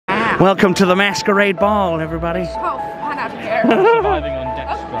Welcome to the Masquerade Ball, everybody. Oh, pan out of here. Surviving on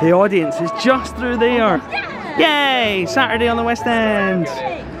Dexter. The audience is just through there. Yay! Saturday on the West End.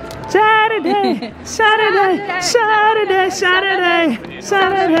 Saturday, Saturday, Saturday, Saturday,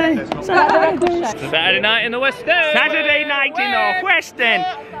 Saturday, Saturday. Saturday night in the West End. Saturday night in the West End.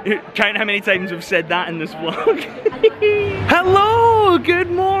 Count how many times we've said that in this vlog. Hello,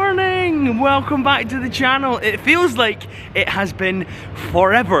 good morning. Welcome back to the channel. It feels like it has been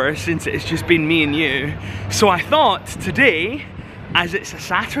forever since it's just been me and you. So I thought today, as it's a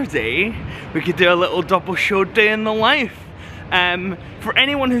Saturday, we could do a little double show day in the life. For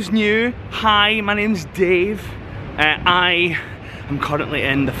anyone who's new, hi, my name's Dave. I am currently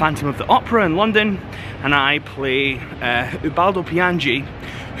in the Phantom of the Opera in London, and I play Ubaldo Piangi,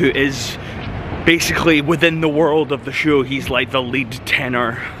 who is basically within the world of the show. He's like the lead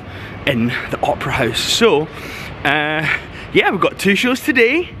tenor in the opera house. So, yeah, we've got two shows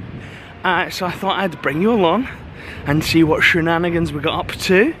today. So I thought I'd bring you along and see what shenanigans we got up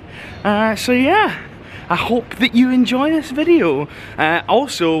to. So yeah. I hope that you enjoy this video.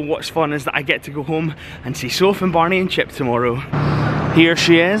 Also, what's fun is that I get to go home and see Soph and Barney and Chip tomorrow. Here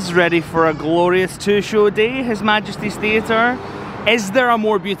she is, ready for a glorious two-show day, His Majesty's Theatre. Is there a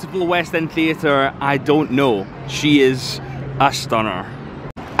more beautiful West End theatre? I don't know. She is a stunner.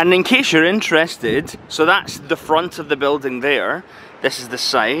 And in case you're interested, so that's the front of the building there. This is the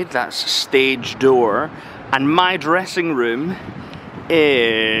side, that's stage door. And my dressing room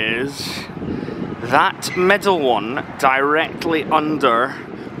is that middle one directly under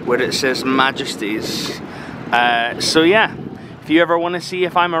where it says Majesties. So yeah, if you ever want to see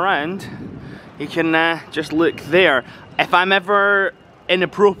if I'm around, you can just look there. If I'm ever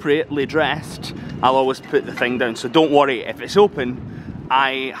inappropriately dressed, I'll always put the thing down, so don't worry, if it's open,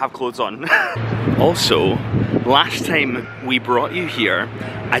 I have clothes on. Also, last time we brought you here,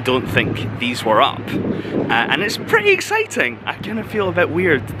 I don't think these were up. And it's pretty exciting. I kind of feel a bit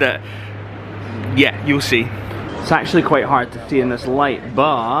weird that, yeah, you'll see. It's actually quite hard to see in this light,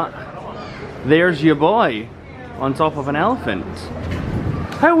 but there's your boy on top of an elephant.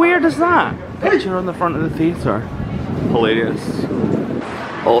 How weird is that? Picture on the front of the theatre. Hilarious.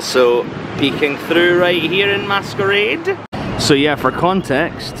 Also, peeking through right here in Masquerade. So yeah, for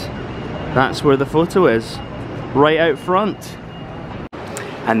context, that's where the photo is. Right out front.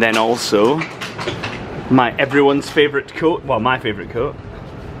 And then also, everyone's favourite coat, well, my favourite coat.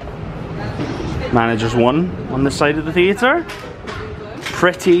 Manager's one on the side of the theatre.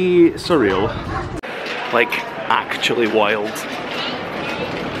 Pretty surreal. Like, actually wild.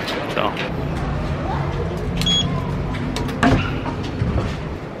 So.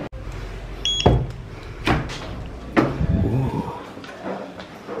 Ooh.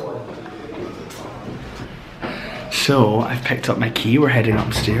 So, I've picked up my key, we're heading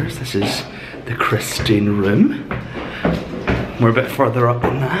upstairs. This is the Christine room. We're a bit further up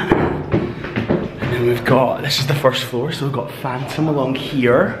than that. We've got, this is the first floor, so we've got Phantom along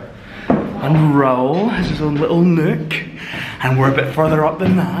here, and Raoul has his own little nook, and we're a bit further up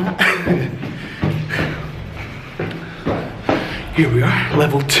than that. Here we are,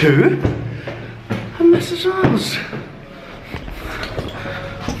 level 2, and this is us.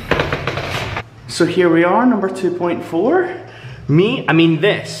 So here we are, number 2.4. I mean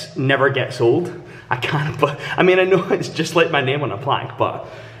this never gets old. I can't, but, I mean I know it's just like my name on a plaque, but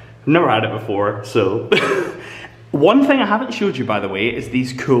I've never had it before, so. One thing I haven't showed you, by the way, is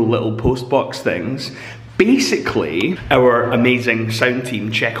these cool little postbox things. Basically, our amazing sound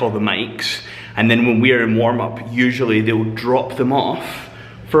team check all the mics, and then when we're in warm-up, usually they'll drop them off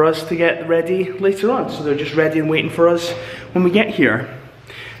for us to get ready later on. So they're just ready and waiting for us when we get here.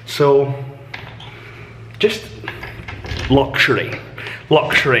 So, just luxury.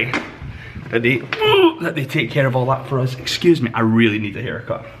 Luxury. That they take care of all that for us. Excuse me, I really need a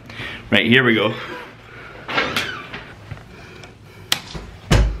haircut. Right, here we go.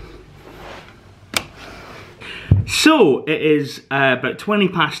 So, it is about 20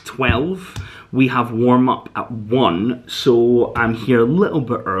 past 12. We have warm up at 1, so I'm here a little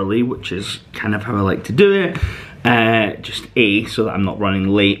bit early, which is kind of how I like to do it. Just so that I'm not running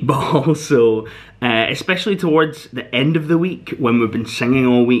late, but also, especially towards the end of the week, when we've been singing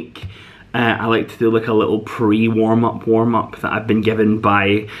all week, I like to do like a little pre-warm-up that I've been given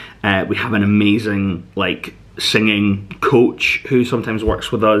by, we have an amazing like singing coach who sometimes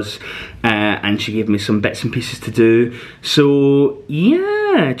works with us, and she gave me some bits and pieces to do. So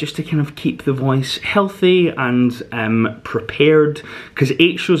yeah, just to kind of keep the voice healthy and prepared, because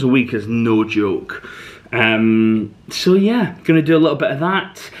 8 shows a week is no joke. So yeah, gonna do a little bit of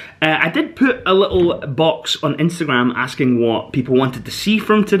that. I did put a little box on Instagram asking what people wanted to see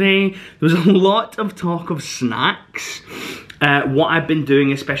from today. There was a lot of talk of snacks. What I've been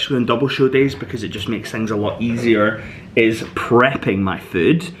doing, especially on double show days, because it just makes things a lot easier, is prepping my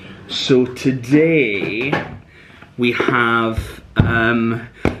food. So today we have,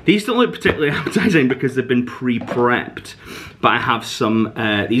 these don't look particularly appetizing because they've been pre-prepped, but I have some,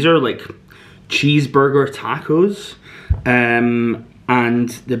 these are like cheeseburger tacos, and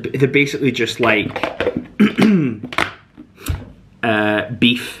they're basically just like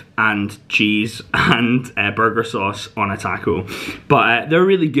beef and cheese and burger sauce on a taco, but they're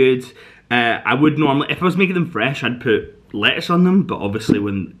really good. I would normally, if I was making them fresh, I'd put lettuce on them, but obviously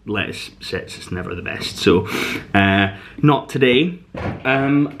when lettuce sits, it's never the best, so not today.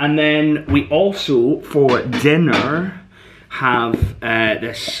 And then we also, for dinner, have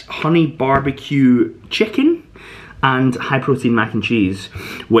this honey barbecue chicken and high protein mac and cheese,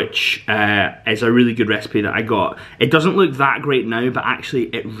 which is a really good recipe that I got. It doesn't look that great now, but actually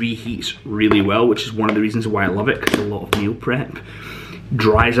it reheats really well, which is one of the reasons why I love it, because a lot of meal prep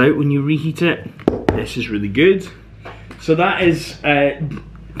dries out when you reheat it. This is really good. So that is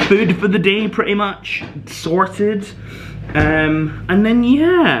food for the day, pretty much sorted. And then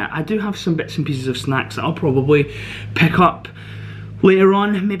yeah, I do have some bits and pieces of snacks that I'll probably pick up later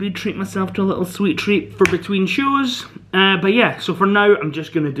on. Maybe treat myself to a little sweet treat for between shows. But yeah, so for now I'm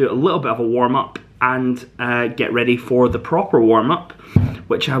just gonna do a little bit of a warm up and get ready for the proper warm up,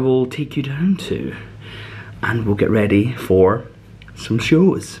 which I will take you down to, and we'll get ready for some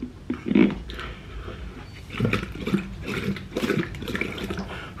shows.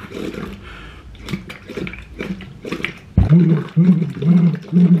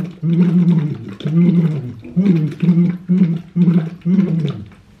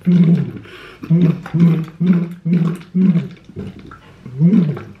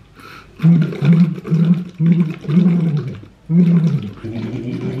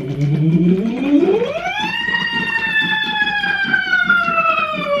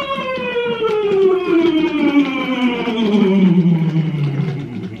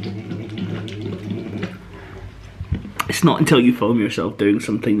 It's not until you film yourself doing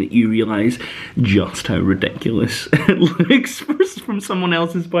something that you realise just how ridiculous it looks from someone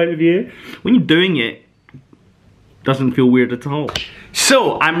else's point of view. When you're doing it, it doesn't feel weird at all.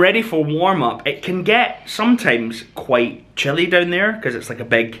 So, I'm ready for warm-up. It can get sometimes quite chilly down there, because it's like a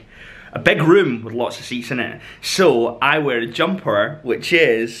big room with lots of seats in it. So, I wear a jumper, which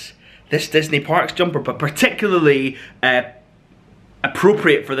is this Disney Parks jumper, but particularly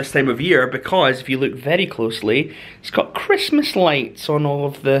appropriate for this time of year, because if you look very closely, it's got Christmas lights on all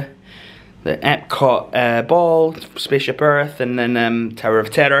of the Epcot ball, Spaceship Earth, and then Tower of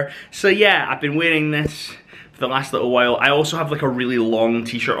Terror. So yeah, I've been wearing this for the last little while. I also have like a really long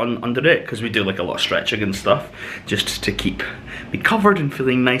t-shirt under it, because we do like a lot of stretching and stuff, just to keep me covered and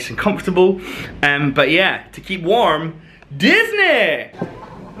feeling nice and comfortable. But yeah, to keep warm, Disney!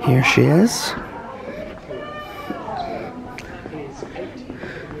 Here she is.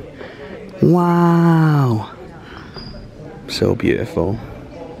 Wow, so beautiful.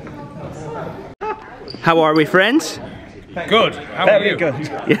 How are we, friends? Good. How are you? Good.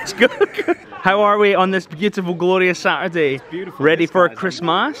 Yes, good. How are we on this beautiful, glorious Saturday? Beautiful. Ready for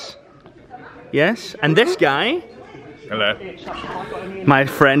Christmas? Yes. And this guy, Hello. my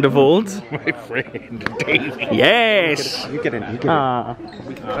friend of old. My friend Davey. Yes. You get in. You get in. Ah,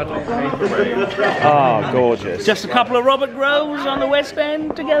 Oh, gorgeous. just a couple of Robert Groves on the West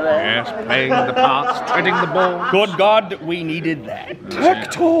End together. Yes, playing the parts, treading the ball. Good God, we needed that.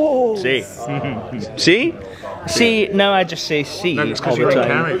 Hector! See? See? See, now I just say see No, it's 'cause all the you're in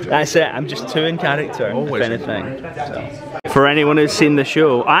time. character. That's it, I'm just too in character, Always if in anything. For anyone who's seen the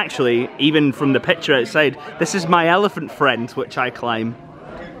show, actually, even from the picture outside, this is my elephant friend, which I climb.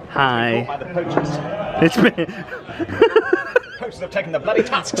 Hi. By the poachers. It's me. Poachers have taken the bloody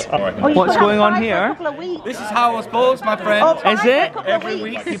tusks. What's going on here? This is how I suppose, my friend. Is it? Every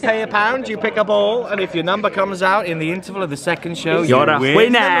week you pay £1, you pick a ball, and if your number comes out in the interval of the second show, You're a win.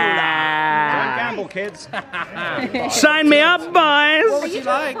 winner. Don't gamble, kids. Sign me up, What boys. would you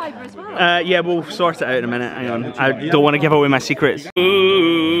like? Yeah, we'll sort it out in a minute. Hang on. I don't want to give away my secrets. Ooh,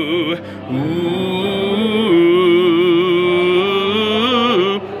 ooh,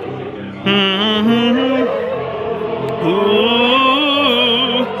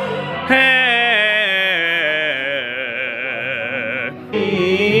 ooh, hey.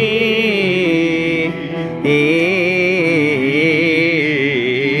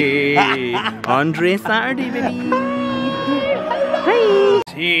 Andre Saturday, baby. Hey.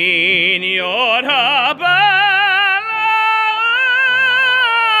 Signora Bella,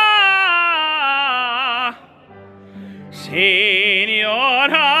 Signora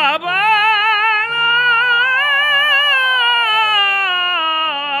Bella.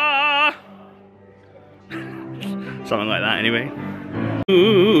 Something like that anyway.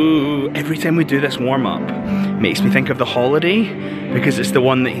 Ooh, every time we do this warm-up, makes me think of The Holiday, because it's the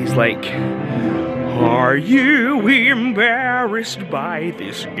one that he's like, are you embarrassed by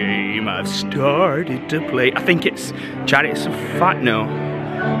this game I've started to play? I think it's Chariots of Fire. No,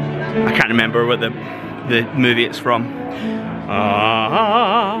 I can't remember what the movie it's from.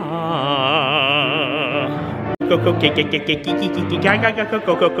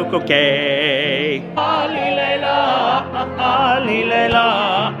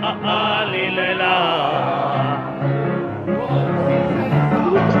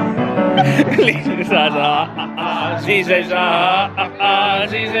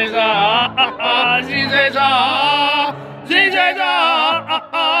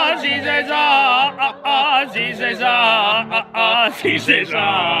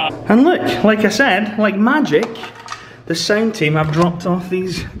 And look, like I said, like magic, the sound team have dropped off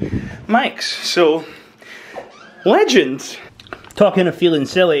these mics. So, legend. Talking of feeling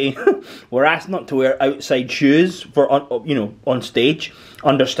silly, we're asked not to wear outside shoes for on stage,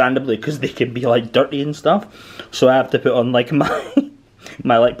 understandably, because they can be like dirty and stuff. So I have to put on like my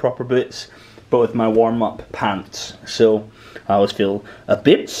like proper boots, but with my warm-up pants. So I always feel a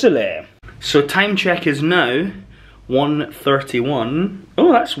bit silly. So time check is now 1:31.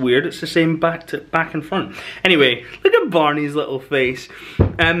 Oh, that's weird. It's the same back and front. Anyway, look at Barney's little face.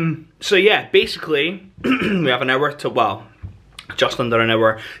 So yeah, basically we have an hour to, well, just under an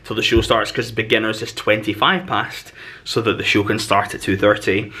hour till the show starts, because beginners is 25 past, so that the show can start at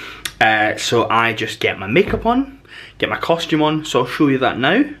 2:30. So I just get my makeup on, get my costume on, so I'll show you that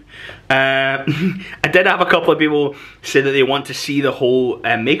now. I did have a couple of people say that they want to see the whole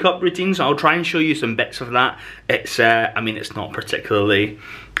makeup routine, so I'll try and show you some bits of that. It's, I mean, it's not particularly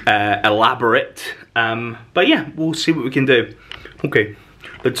elaborate, but yeah, we'll see what we can do. Okay,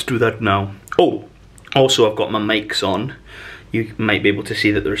 let's do that now. Oh, also I've got my mics on. You might be able to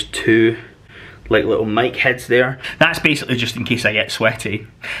see that there's two like little mic heads there. That's basically just in case I get sweaty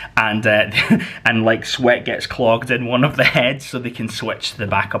and and like sweat gets clogged in one of the heads, so they can switch to the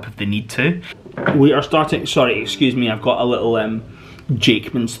backup if they need to. We are starting, sorry, excuse me, I've got a little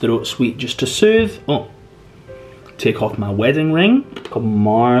Jakeman's throat sweet just to soothe. Oh, take off my wedding ring. Got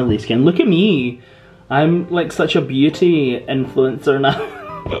Marley skin. Look at me. I'm like such a beauty influencer now.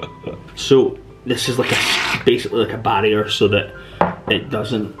 So this is like basically like a barrier so that it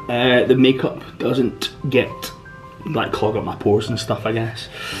doesn't, the makeup doesn't get, like, clog up my pores and stuff, I guess.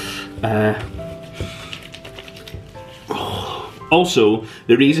 Also,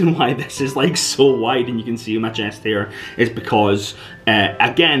 the reason why this is like so wide and you can see my chest hair is because,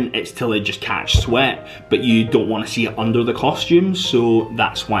 again, it's to like just catch sweat, but you don't want to see it under the costume, so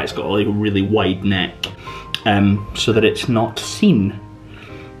that's why it's got like a really wide neck, so that it's not seen.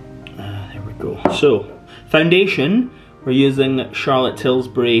 There we go. So, foundation, we're using Charlotte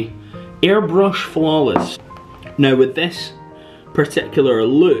Tilbury Airbrush Flawless. Now with this particular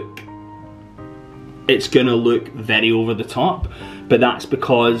look, it's gonna look very over the top, but that's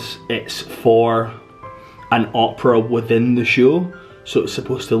because it's for an opera within the show, so it's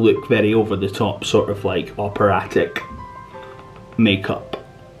supposed to look very over the top, sort of like operatic makeup.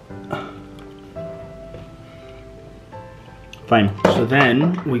 Fine, so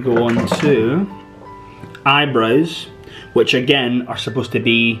then we go on to eyebrows, which again are supposed to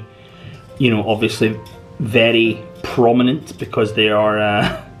be, you know, obviously very prominent because they are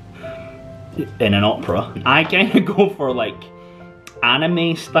in an opera. I kind of go for like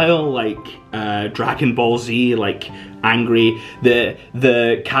anime style, like Dragon Ball Z, like angry.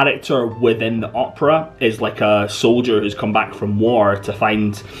 The character within the opera is like a soldier who's come back from war to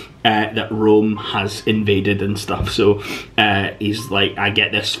find that Rome has invaded and stuff. So he's like, I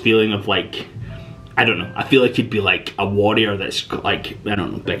get this feeling of like, I don't know, I feel like he'd be like a warrior that's got like, I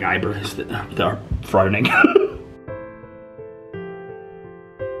don't know, big eyebrows that are frowning.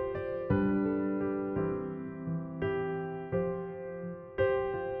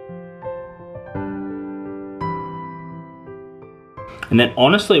 And then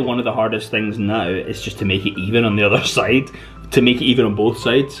honestly, one of the hardest things now is just to make it even on the other side, to make it even on both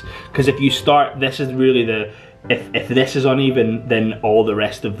sides. Because if you start, this is really the, if this is uneven, then all the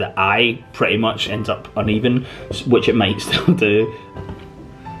rest of the eye pretty much ends up uneven, which it might still do.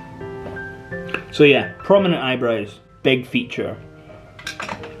 So yeah, prominent eyebrows, big feature.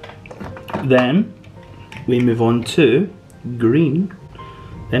 Then we move on to green.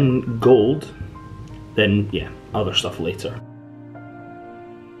 then gold, then yeah, other stuff later.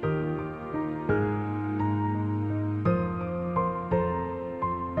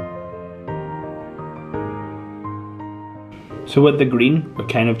 So with the green, we're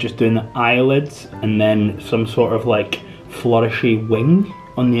kind of just doing the eyelids and then some sort of like flourishy wing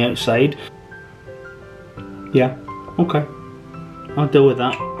on the outside. Yeah, okay, I'll deal with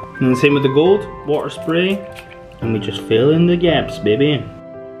that. And then the same with the gold, water spray, and we just fill in the gaps, baby.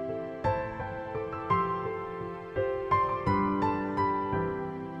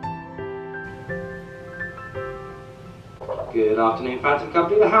 Good afternoon, Phantom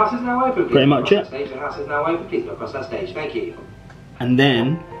Company. The house is now open. Please Pretty much it. Stage. The house is now open. Please look across that stage. Thank you. And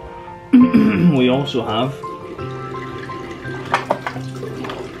then we also have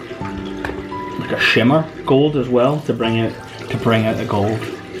like a shimmer gold as well to bring out the gold,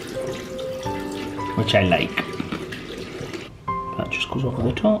 which I like. That just goes over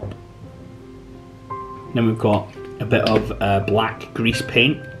the top. Then we've got a bit of black grease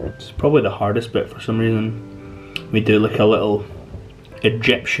paint. It's probably the hardest bit for some reason. We do like a little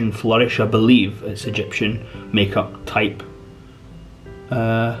Egyptian flourish, I believe it's Egyptian makeup type.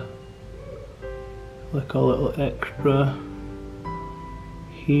 Like a little extra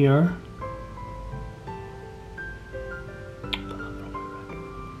here.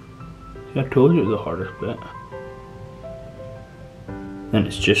 See, I told you it was the hardest bit. Then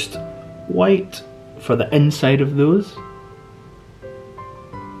it's just white for the inside of those.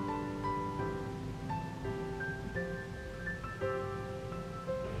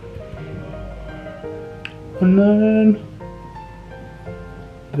 And then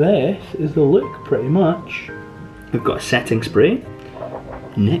this is the look pretty much. We've got a setting spray,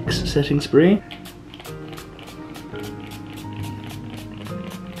 NYX setting spray.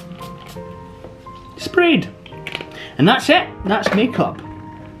 Sprayed. And that's it, that's makeup.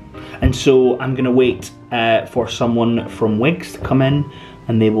 And so I'm gonna wait for someone from Wigs to come in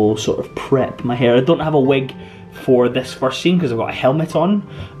and they will sort of prep my hair. I don't have a wig for this first scene because I've got a helmet on,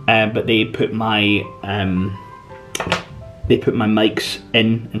 but they put my mics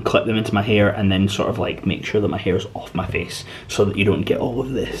in and clip them into my hair and then sort of like make sure that my hair's off my face so that you don't get all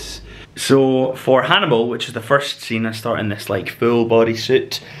of this. So for Hannibal, which is the first scene, I start in this like full body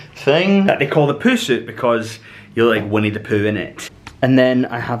suit thing that they call the Pooh suit because you're like Winnie the Pooh in it. And then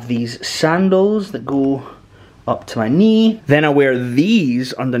I have these sandals that go up to my knee. Then I wear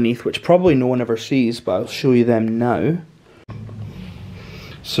these underneath, which probably no one ever sees, but I'll show you them now.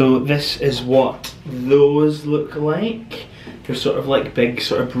 So this is what those look like. They're sort of like big,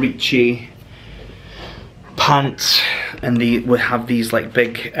 sort of breechy pants, and they would have these like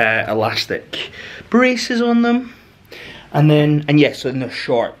big elastic braces on them. And then, and yes, and they're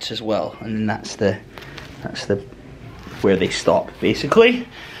shorts as well. And then that's the where they stop basically.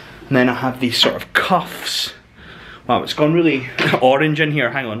 And then I have these sort of cuffs. Wow, it's gone really orange in here.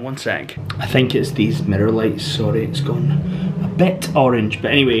 Hang on one sec. I think it's these mirror lights. Sorry, it's gone a bit orange.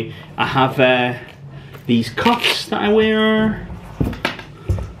 But anyway, I have these cuffs that I wear.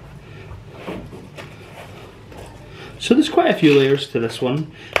 So there's quite a few layers to this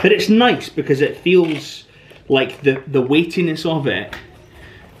one. But it's nice because it feels like the weightiness of it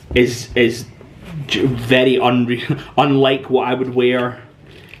is very unlike what I would wear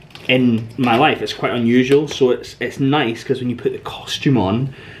in my life. It's quite unusual, so it's nice because when you put the costume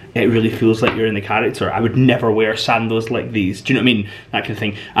on, it really feels like you're in the character. I would never wear sandals like these. Do you know what I mean? That kind of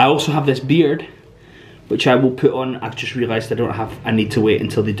thing. I also have this beard, which I will put on. I've just realised I need to wait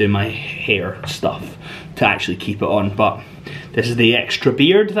until they do my hair stuff to actually keep it on. But this is the extra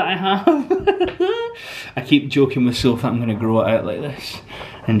beard that I have. I keep joking with Soph that I'm going to grow it out like this,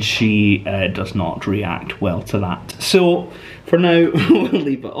 and she does not react well to that. So for now, we'll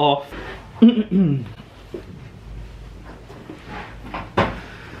leave it off.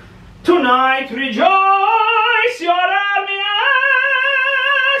 Tonight rejoice, your army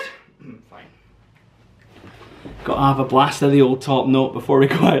is. Fine. Gotta have a blast of the old top note before we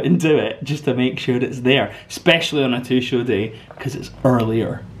go out and do it, just to make sure it's there, especially on a 2-show day because it's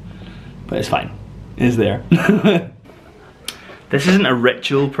earlier. But it's fine, it's there. This isn't a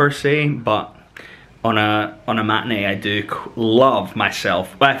ritual per se, but on a matinee I do love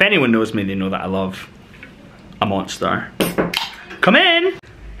myself. But if anyone knows me, they know that I love a monster. Come in.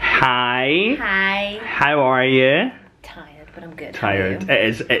 Hi. Hi. How are you? Tired, but I'm good. Tired.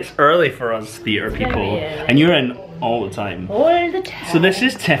 It's early for us theatre people, and you're in all the time. All the time. So this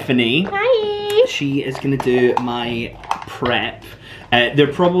is Tiffany. Hi. She is gonna do my prep.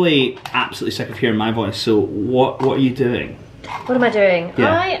 They're probably absolutely sick of hearing my voice. So what are you doing? What am I doing?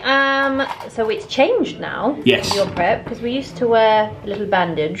 Yeah. I am, so it's changed now. Yes. Your prep, because we used to wear a little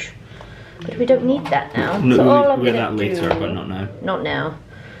bandage, but we don't need that now. No, so all I'm we'll wear gonna that later, do- but not now. Not now.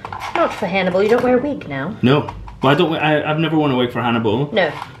 Not for Hannibal, you don't wear a wig now. No. Well, I don't. I've never worn a wig for Hannibal.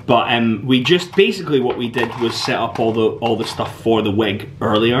 No. But we just basically what we did was set up all the stuff for the wig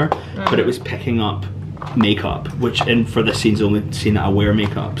earlier, but it was picking up makeup, which for this scene's only seen that I wear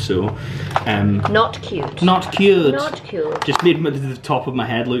makeup, so Not cute. not cute. Not cute. Just made the top of my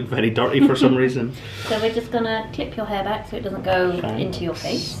head look very dirty for some reason. So we're just gonna clip your hair back so it doesn't go Thanks. into your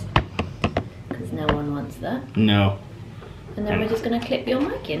face, because no one wants that. No. And then we're just gonna clip your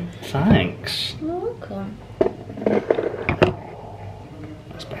mic in. Thanks. You're welcome.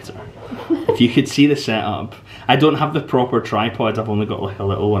 That's better. If you could see the setup, I don't have the proper tripod. I've only got like a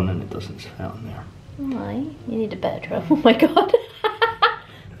little one, and it doesn't fit on there. Why? You need a better. Oh my god.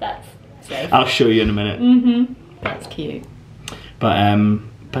 That's safe. I'll show you in a minute. That's cute. But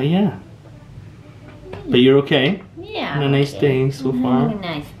yeah. But you're okay? Yeah. Had a nice day so far. Have a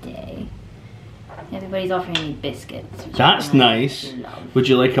nice day. Everybody's offering me biscuits. which That's I nice. love. Would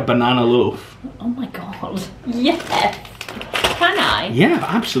you like a banana loaf? Oh my god. Yes. Can I? Yeah,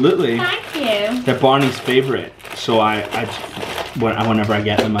 absolutely. Thank you. They're Barney's favourite, so whenever I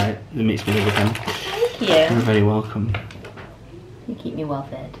get them, it makes me think of him. Thank You're you. very welcome. You keep me well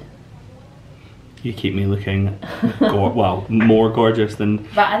fed. You keep me looking, well, more gorgeous than.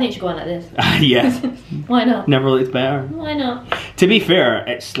 But I think you should go on like this. Yeah, Why not? never looked better. Why not? To be fair,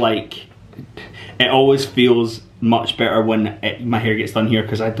 it's like it always feels much better when my hair gets done here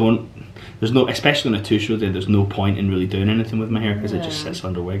because I don't. There's no, especially on a two-show day, there's no point in really doing anything with my hair because it just No. sits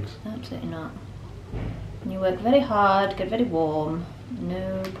under wigs. Absolutely not. You work very hard, get very warm.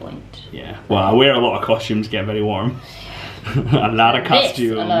 No point. Yeah. Well, I wear a lot of costumes, get very warm. A lot of This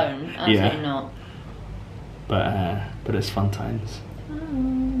costume. alone, absolutely Yeah. not. But it's fun times.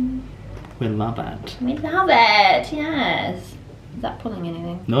 We love it. We love it, yes. Is that pulling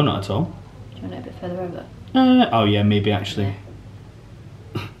anything? No, not at all. Do you want it a bit further over? Oh yeah, maybe actually.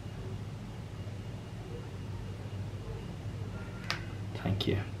 Thank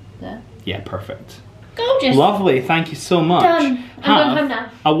you. There. Yeah, perfect. Gorgeous. Lovely, thank you so much. Done. I'm going Have home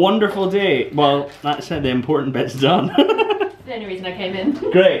now. a wonderful day. Well, that's it, the important bit's done. The only reason I came in.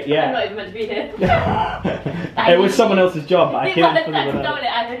 Great, I'm yeah. not even meant to be here. It was someone else's job, but I came in for I've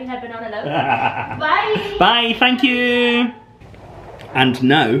the only had banana loaf. Bye. Bye, thank you. And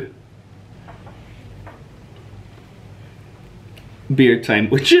now, beard time,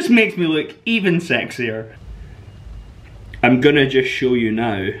 which just makes me look even sexier. I'm gonna just show you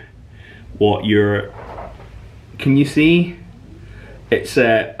now what can you see? It's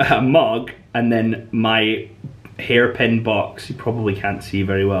a mug and then my hairpin box. You probably can't see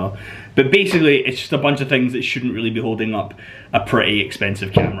very well. But basically it's just a bunch of things that shouldn't really be holding up a pretty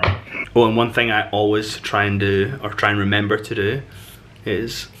expensive camera. Oh, and one thing I always try and do, or try and remember to do,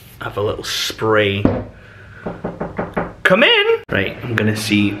 is have a little spray. Come in! Right, I'm gonna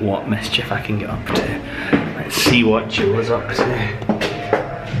see what mischief I can get up to. Let's see what Joe is up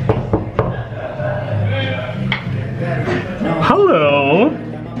to. Hello!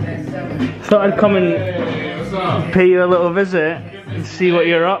 Thought I'd come and pay you a little visit and see what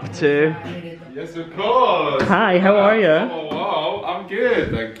you're up to. Yes, of course. Hi, how are you? Oh, wow, I'm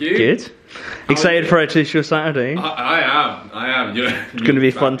good, thank you. Good. Excited for a two-show Saturday? I am. It's going to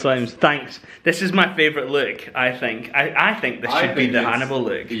be fun times. Thanks. This is my favourite look, I think. I think this should be the Hannibal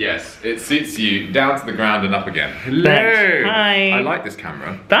look. Yes, it suits you down to the ground and up again. Hello. Thanks. Hi. I like this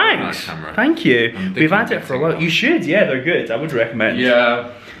camera. Thanks. Nice camera. Thank you. I'm We've had thinking it for a of while. getting You should, yeah, they're good. I would recommend.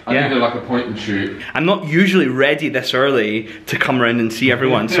 Yeah. I Yeah. need like a point and shoot. I'm not usually ready this early to come around and see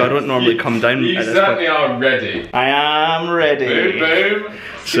everyone, so I don't normally come down You at this certainly point. are ready. I am ready. Boom, boom.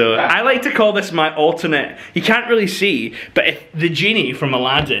 So I like to call this my alternate. You can't really see, but if the genie from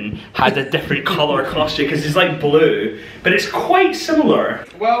Aladdin had a different colour costume, because it's like blue, but it's quite similar.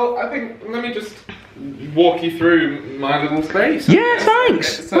 Well, I think, let me just walk you through my little space. Yeah,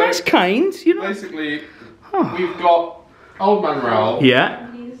 thanks. So, That's kind, you know. basically, Huh. we've got Old Man Raoul Yeah.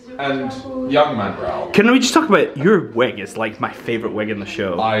 and Young Man Raoul. Can we just talk about your wig? Is like my favourite wig in the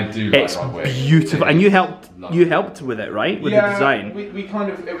show. I do like It's my wig. beautiful, and you helped with it, right? With the Yeah, design. we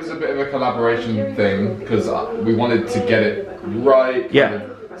kind of, it was a bit of a collaboration thing because we wanted to get it right. Yeah.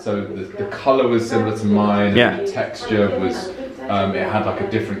 So the colour was similar to mine. Yeah. The texture was, it had like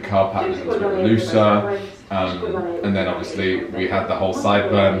a different curl pattern, it was a bit looser. And then obviously we had the whole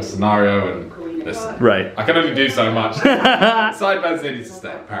sideburn scenario and listen. Right. I can only do so much. Sideburns needed to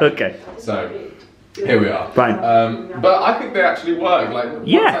stay, apparently. Okay. So here we are. Fine. But I think they actually work. Like once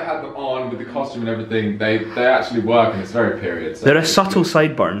Yeah. I had them on with the costume and everything, they actually work, and it's very period. So They're a subtle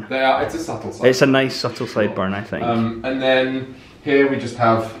sideburn. They are. It's a subtle side. It's a nice subtle sideburn, I think. And then here we just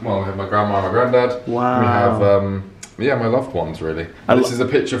have, well, we have my grandma and my granddad. Wow. We have, yeah, my loved ones really. This is a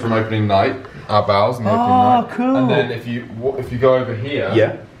picture from opening night, our bows on the opening night. Cool. And then if you go over here,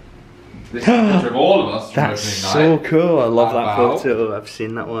 Yeah. this is a picture of all of us from That's opening so night. cool. I love that Wow. photo. I've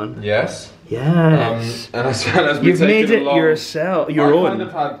seen that one. Yes. Yes. And as we You've take made it along, yourself, your own.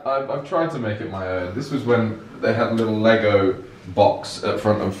 I've tried to make it my own. This was when they had a little Lego box at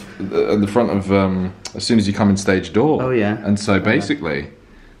the front of as soon as you come in stage door. Oh, yeah. And so basically,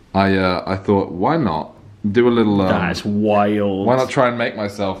 I thought, why not do a little? That's wild. Why not try and make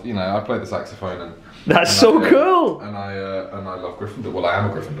myself? You know, I play the saxophone and. That's and so I, cool. And I love Gryffindor. Well, I am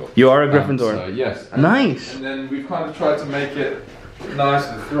a Gryffindor. You are a Gryffindor. So, yes. Nice. And then we've kind of tried to make it nice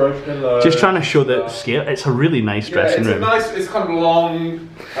with the throw pillow. Just trying to show the scale. It's a really nice dressing room. It's kind of long.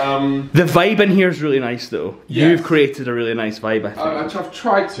 The vibe in here is really nice though. Yes. You've created a really nice vibe, I think. I've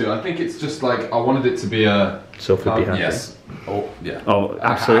tried to. I think it's just like I wanted it to be a. Sophie would be happy. Yes. Oh yeah. Oh,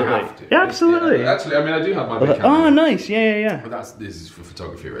 I absolutely. have to. Yeah, absolutely. Actually, I mean, I do have my big camera. Oh, nice. Yeah. But this is for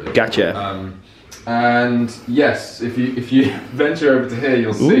photography, really. Gotcha. And yes, if you venture over to here,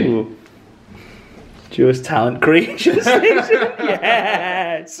 you'll see. Ooh. Joe's talent creation station.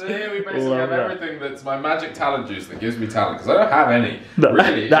 Yes. So here we basically Love have that. everything that's my magic talent juice that gives me talent, because I don't have any. No,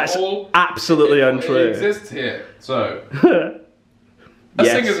 really. that's absolutely untrue. It exists here. So a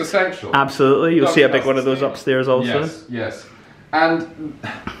Yes. singer's essential. Absolutely. You'll see a big Nothing one of else those to upstairs also. Yes. And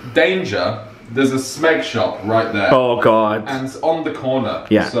danger, there's a Smeg shop right there. Oh god. And it's on the corner.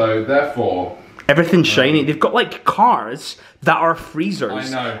 Yeah. So therefore, Everything's shiny. They've got like cars that are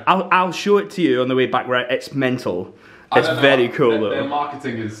freezers. I know. I'll show it to you on the way back. Right, it's mental. It's I don't know, very cool their though.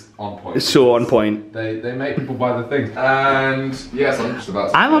 marketing is on point. It's so on point. They make people buy the things. And yes, I'm just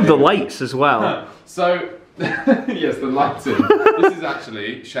about to I love the say- lights as well. So, yes, the lighting. This is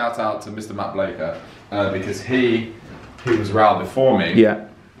actually, shout out to Mr. Matt Blaker, because he was Raoul before me. Yeah.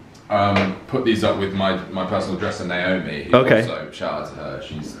 Put these up with my personal dresser, Naomi. Who Okay. Also, shout out to her.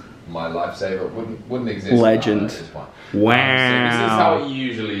 She's my lifesaver. Wouldn't exist. Legend. without her at this point. Wow. So this is how it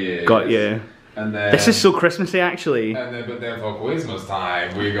usually is. Got you. And then, This is so Christmassy actually. but then for Christmas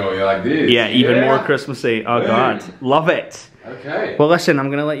time, we go like this. Yeah, even more Christmassy. Oh god, love it. Okay. Well, listen, I'm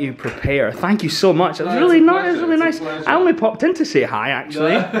gonna let you prepare. Thank you so much. It was No, really it's a nice. It was pleasure, really it's a nice. pleasure. I only popped in to say hi,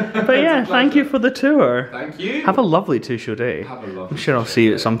 actually. But yeah, thank you for the tour. Thank you. Have a lovely two-show day. Have a lovely I'm sure I'll see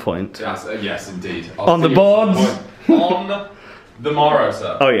you at some point. Yes, yes, indeed. On the see you at some boards. point. On the morrow,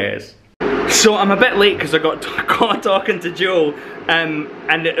 sir. Oh yes. So I'm a bit late because I got caught talking to Joe, and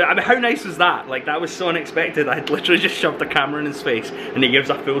I mean, how nice was that? Like that was so unexpected. I had literally just shoved the camera in his face, and he gives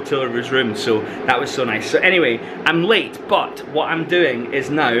a full tour of his room. So that was so nice. So anyway, I'm late, but what I'm doing is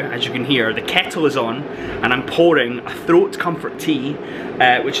now, as you can hear, the kettle is on, and I'm pouring a throat comfort tea,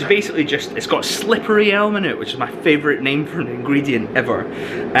 which is basically just it's got slippery elm in it, which is my favourite name for an ingredient ever,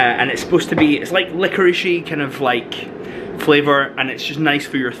 and it's supposed to be it's like licoricey kind of like flavour, and it's just nice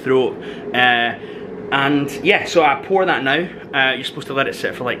for your throat. And yeah, so I pour that now. You're supposed to let it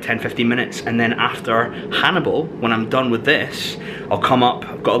sit for like 10-15 minutes, and then after Hannibal, when I'm done with this, I'll come up.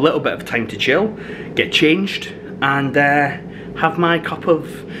 I've got a little bit of time to chill, get changed, and have my cup of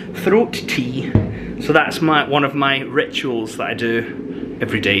throat tea. So that's one of my rituals that I do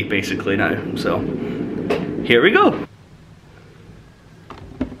every day basically now. So here we go.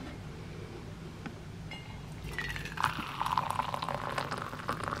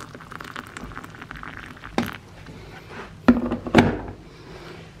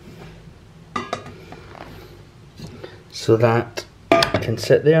 So that can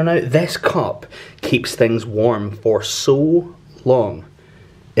sit there now. This cup keeps things warm for so long.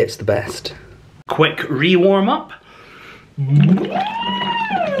 It's the best. Quick re-warm up.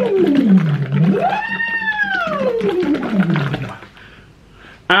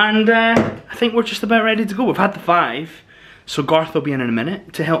 And I think we're just about ready to go. We've had the 5, so Garth will be in a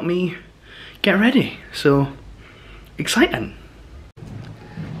minute to help me get ready. So, exciting.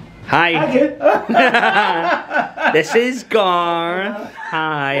 Hi. This is Garth.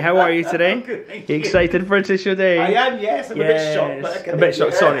 Hi, how are you today? Good, thank You you. excited for Tisha Day? I am, yes. I'm a bit shocked, but I can a bit make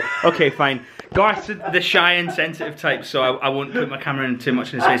shocked, it. sorry. Okay, fine. Garth's the shy and sensitive type, so I won't put my camera in too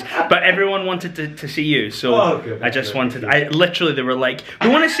much in his face. But everyone wanted to see you, so Oh, good, I just good, wanted, literally they were like, we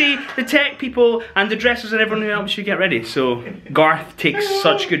want to see the tech people and the dressers and everyone who helps you get ready. So Garth takes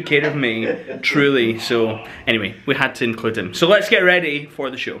such good care of me, truly. So anyway, we had to include him. So let's get ready for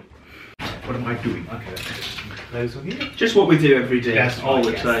the show. What am I doing? Okay. those of you. Just what we do every day, That's all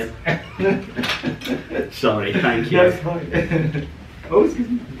the right, time. Sorry, thank you. That's fine. Oh, excuse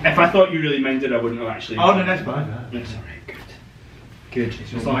me. If I thought you really minded, I wouldn't have actually. Oh no, that's fine. That's alright, good. Good.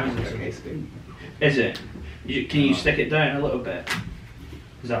 It's As long as your it's okay, okay. spoon. Is it? Can you stick it down a little bit?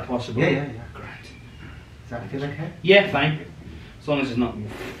 Is that possible? Yeah. Great. Does that feel okay? Yeah, fine. As long as it's not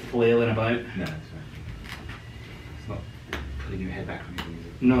flailing about. No, that's fine. It's not putting your head back on your knees.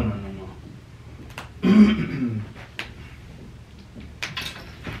 No.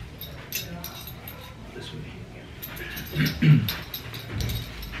 This way.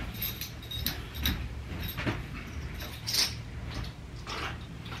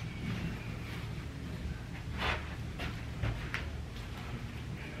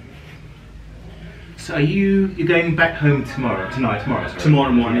 So are you're going back home tomorrow? Tomorrow, sorry.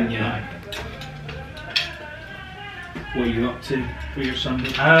 Tomorrow morning, yeah. What are you up to for your Sunday?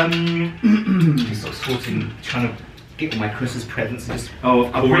 Just sort of sorting, trying to get all my Christmas presents and just. Oh,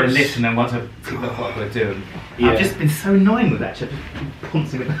 of I've written a course. list and then once I've ticked off what I've got to do. And Yeah. I've just been so annoying with that. I've just been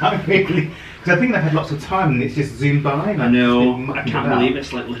pouncing it out really. Because I think I've had lots of time and it's just zoomed by. And I I've just know. been I mucking can't about. believe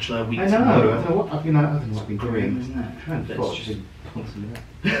it's like literally a week. I know. tomorrow. I don't know what I've been. I don't know what I've been doing. Isn't it? Trying to It's thought, just- just pouncing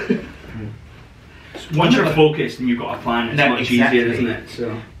it out. Once you're focused and you've got a plan, it's No, much exactly. easier, isn't it?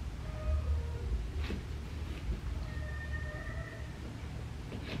 So.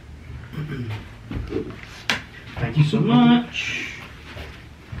 Thank you so much.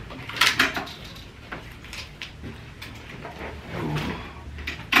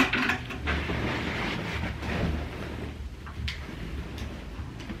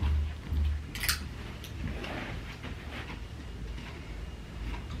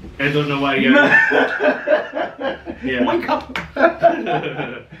 I don't know why you're. Yeah. Wake up!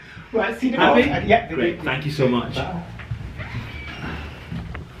 Right, see you Happy? tomorrow. Yeah, Great, thank you so much.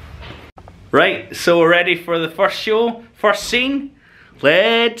 Right, so we're ready for the first show, first scene.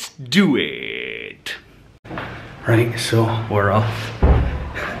 Let's do it. Right, so we're off.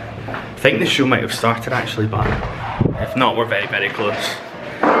 I think the show might have started actually, but if not, we're very, very close.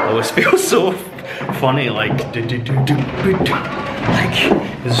 I always feel so funny, like, like,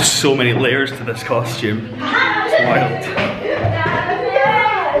 there's just so many layers to this costume. It's wild.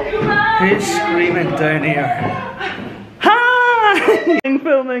 Who's screaming down here? Hi!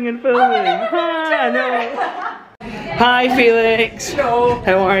 Filming and filming. Hi, I know. Hi, Felix. Hello.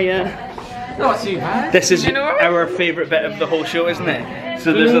 How are you? Not too bad. This is our favourite bit of the whole show, isn't it?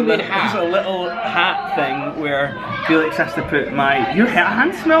 So there's a little hat thing where Felix has to put my. Your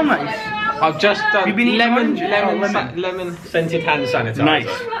hands smell nice. I've just done You've been eating oranges? lemon scented hand sanitizer. Nice.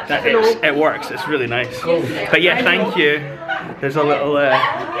 That is. It works. It's really nice. But yeah, thank you. There's a little.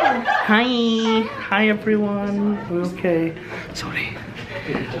 Hi everyone. Okay. Sorry.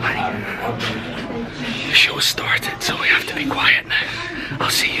 The show started, so we have to be quiet now. I'll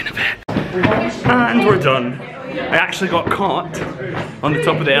see you in a bit. And we're done. I actually got caught on the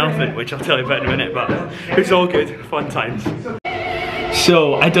top of the elephant, which I'll tell you about in a minute, but it was all good, fun times.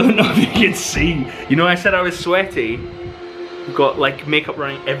 So, I don't know if you can see, you know I said I was sweaty? Got like makeup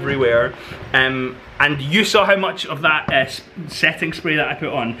running everywhere, and you saw how much of that setting spray that I put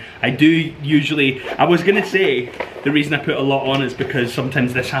on. I do usually, I was gonna say the reason I put a lot on is because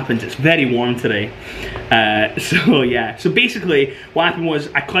sometimes this happens. It's very warm today, so yeah. So basically what happened was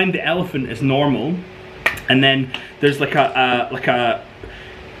I climbed the elephant as normal, and then there's like a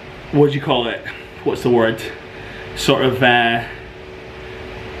what do you call it, what's the word, sort of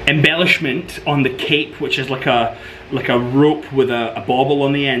embellishment on the cape, which is like a rope with a bauble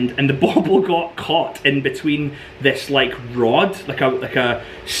on the end, and the bauble got caught in between this like rod, like a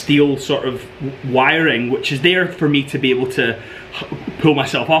steel sort of wiring, which is there for me to be able to pull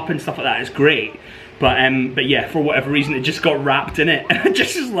myself up and stuff like that. It's great, but yeah, for whatever reason it just got wrapped in it, and it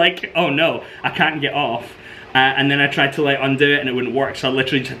just is like, oh no, I can't get off. And then I tried to like undo it and it wouldn't work, so I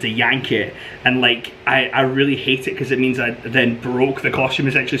literally just had to yank it, and like I really hate it because it means I then broke the costume.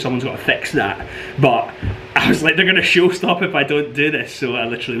 Essentially someone's got to fix that, but I was like, they're gonna show stop if I don't do this, so I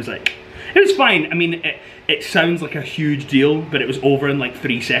literally was like, it was fine. I mean, it sounds like a huge deal, but it was over in like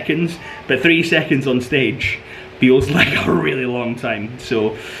 3 seconds, but 3 seconds on stage feels like a really long time.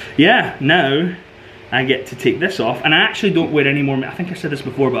 So yeah, now I get to take this off, and I actually don't wear any more, I think I said this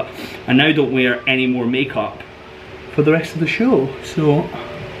before, but I now don't wear any more makeup for the rest of the show. So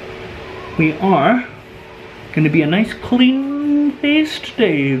we are going to be a nice clean faced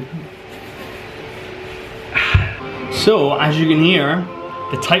Dave. So as you can hear,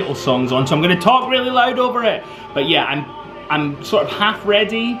 the title song's on, so I'm going to talk really loud over it. But yeah, I'm sort of half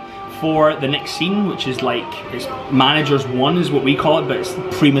ready for the next scene, which is like, it's Managers 1 is what we call it, but it's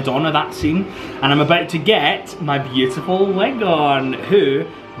prima donna, that scene. And I'm about to get my beautiful wig on, who,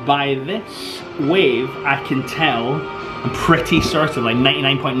 by this wave, I can tell, I'm pretty certain, like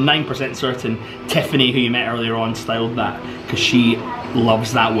 99.9% certain, Tiffany, who you met earlier on, styled that, because she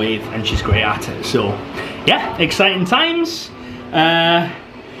loves that wave and she's great at it. So yeah, exciting times.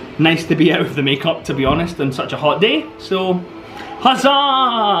 Nice to be out of the makeup, to be honest, on such a hot day. So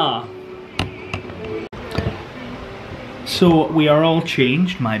huzzah! So we are all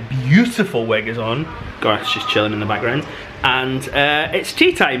changed. My beautiful wig is on. Garth's just chilling in the background, and it's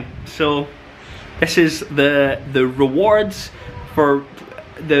tea time. So this is the rewards for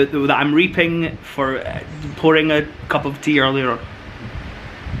that I'm reaping for pouring a cup of tea earlier on.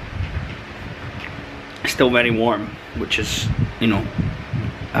 Still very warm, which is, you know,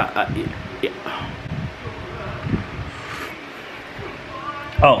 yeah.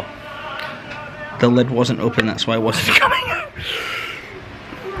 Oh, the lid wasn't open, that's why it wasn't coming out.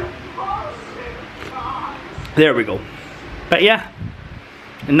 There we go. But yeah,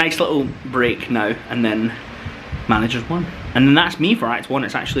 a nice little break now, and then Managers 1. And then that's me for Act 1.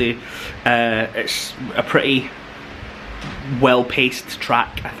 It's actually, it's a pretty well-paced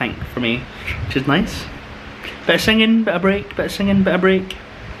track, I think, for me, which is nice. Bit of singing, bit of break, bit of singing, bit of break.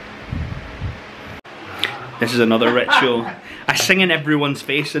 This is another ritual. I sing in everyone's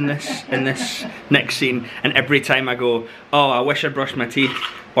face in this next scene, and every time I go, oh, I wish I brushed my teeth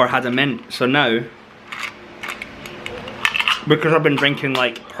or had a mint. So now, because I've been drinking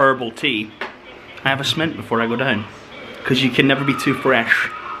like herbal tea, I have a smint before I go down, because you can never be too fresh.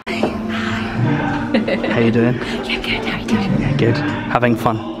 How you doing? Yeah, good. How are you doing? Yeah, good. Having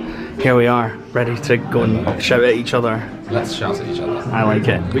fun. Here we are, ready to go and shout at each other. Let's shout at each other. I like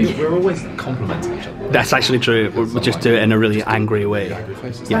it. We're always complimenting each other. That's actually true. We'll just do it in a really angry way. Yeah,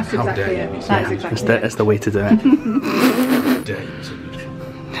 That's exactly it. That's exactly it's the way to do it.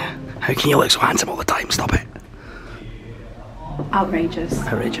 How can you look so handsome all the time? Stop it. outrageous.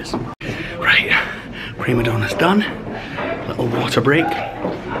 Outrageous. Right, prima donna's done. Little water break.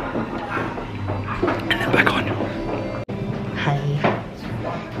 And then back on. Hi.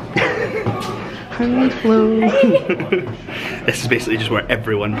 Hi, Flo. This is basically just where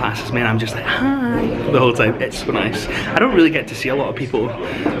everyone passes me and I'm just like, hi, the whole time. It's so nice. I don't really get to see a lot of people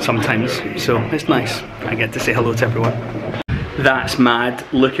sometimes, so it's nice. I get to say hello to everyone. That's mad.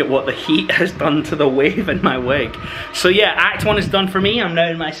 Look at what the heat has done to the wave in my wig. So yeah, Act 1 is done for me. I'm now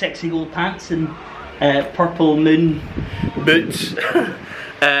in my sexy gold pants and purple moon boots.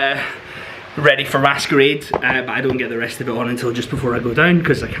 Ready for Masquerade, but I don't get the rest of it on until just before I go down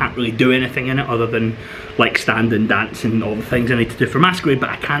because I can't really do anything in it other than like stand and dance and all the things I need to do for Masquerade, but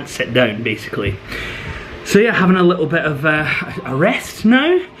I can't sit down basically. So yeah, having a little bit of a rest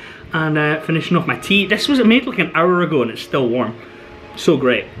now and finishing off my tea. This was made like an hour ago and it's still warm. So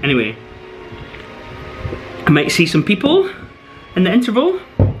great. Anyway, I might see some people in the interval.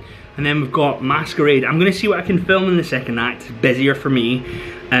 And then we've got Masquerade. I'm gonna see what I can film in the second act. It's busier for me.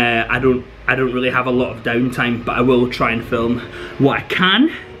 I don't really have a lot of downtime, but I will try and film what I can.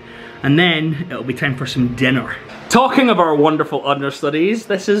 And then it'll be time for some dinner. Talking of our wonderful understudies,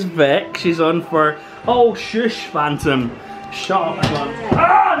 this is Vic. She's on for, oh shush, Phantom. Shut up, man.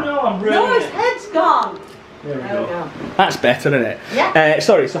 Ah, no, I'm ruining No, his head's gone. There we go. That's better, isn't it? Yeah.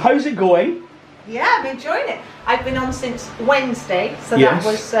 Sorry, so how's it going? Yeah, I'm enjoying it. I've been on since Wednesday, so Yes.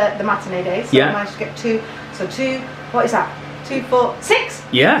 that was the matinee day. So Yeah. I managed to get two, what is that? 2, 4, 6?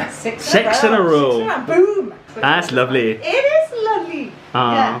 Yeah, six in a row. Boom! That's lovely. It is lovely.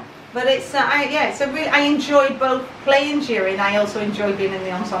 Aww. Yeah. But it's, I enjoyed both playing Jiri and I also enjoyed being in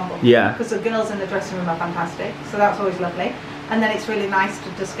the ensemble. Yeah. Because the girls in the dressing room are fantastic, so that's always lovely. And then it's really nice to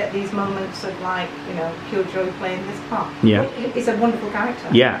just get these moments of like, you know, pure joy playing this part. Yeah. It's a wonderful character.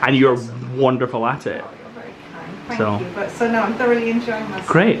 Yeah, and you're wonderful at it. Oh, you're very kind. Thank So- you. But so no, I'm thoroughly enjoying myself.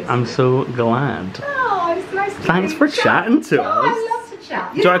 Great, I'm so glad. Oh, it's nice to Thanks meet for you. chatting to Oh, us. I love to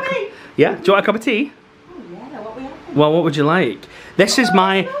chat. Do You you know want me? yeah, do you want a cup of tea? Oh, yeah, what we have? Well, what would you like? This is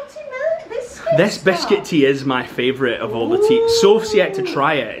my, Biscuit this biscuit tea is my favourite of all the tea. Soph's yet to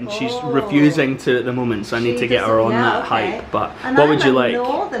try it and she's refusing to at the moment, so I need to get her on that hype. But and what would you I'm a like?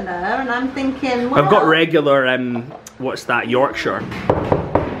 Northerner, and I'm thinking, well, I've got regular, what's that, Yorkshire.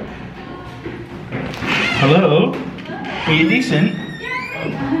 Hello? Are you decent?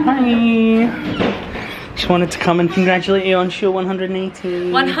 Hi. Just wanted to come and congratulate you on show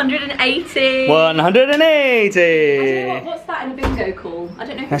 180. 180. 180. What's that in a bingo call? I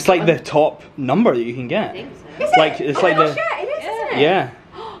don't know. If That's like the top number that you can get. Is Like it's like the Yeah, it is, isn't it? yeah.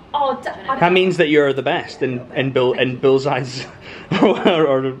 Oh, Oh, That means that you're the best in Bullseye's,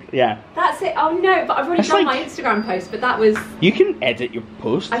 or yeah. That's it. Oh no, but I've already done my Instagram post. But that was. You can edit your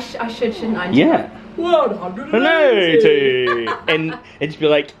post. I should, shouldn't I? Yeah. 180. And it'd be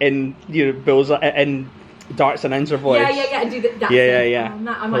like in Bullseye in Dart's announcer voice. Yeah. And do that. Yeah. Oh,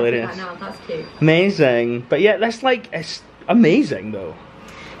 I might do that now. That's cute. Amazing, but yeah, that's like it's amazing though.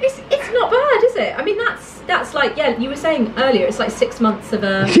 It's not bad, is it? I mean, that's like, yeah, you were saying earlier, it's like 6 months of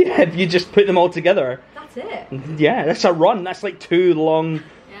a... Yeah, if you just put them all together. That's it. Yeah, that's a run. That's like 2 long,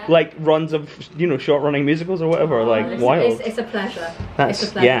 like, runs of, short running musicals or whatever. Like, wild. It's a pleasure. It's a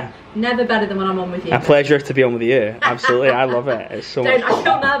pleasure. Yeah. Never better than when I'm on with you. A pleasure to be on with you. Absolutely, I love it. It's so much fun. I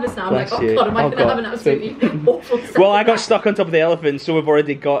feel nervous now. I'm like, oh God, am I going to have an absolutely awful set? Well, I got stuck on top of the elephant, so we've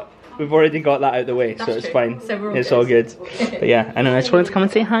already got that out of the way, so it's fine. So it's all good. But yeah, and I just wanted to come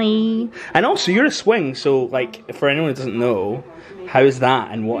and say hi. And also, you're a swing, so like for anyone who doesn't know, how is that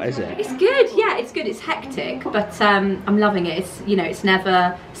and what is it? It's good. Yeah, it's good. It's hectic, but I'm loving it. It's it's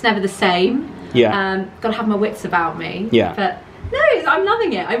never the same. Yeah. Gotta have my wits about me. Yeah. But no, I'm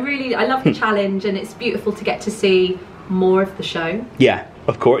loving it. I love the challenge, and it's beautiful to get to see more of the show. Yeah,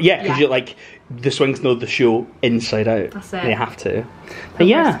 of course. Yeah, because you're like. The swings know the show inside out. That's it. They have to. But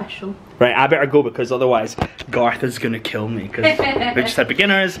yeah. Special. Right, I better go because otherwise Garth is going to kill me because we're just at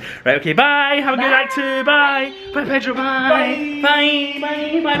beginners. Right, okay, bye. Have a good night too. Bye. Bye, Pedro. Bye. Bye.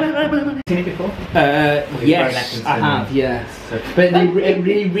 Bye. Seen it before? Yes, I have, yeah. But they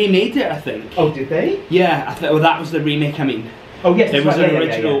remade it, I think. Oh, did they? Yeah, well, that was the remake, I mean. Oh, yes. It was an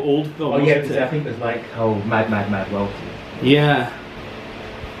original old film. Oh, yeah, I think it was like, Mad World. Yeah.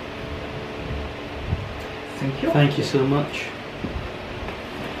 Thank you. Thank you so much.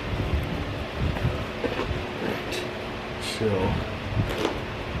 So,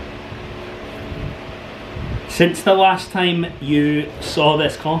 since the last time you saw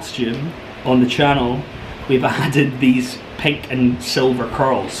this costume on the channel, we've added these pink and silver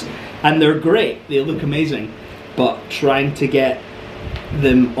curls, and they're great. They look amazing, but trying to get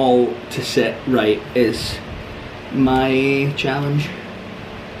them all to sit right is my challenge.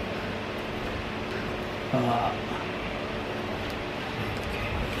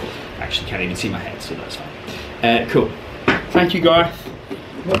 Actually can't even see my head, so that's fine. Cool. Thank you, Garth.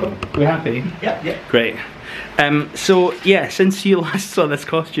 Welcome. We happy? Yeah. Great. So yeah, since you last saw this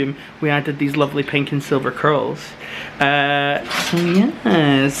costume, we added these lovely pink and silver curls. So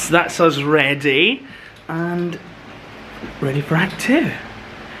yes, that's us ready and ready for Act 2.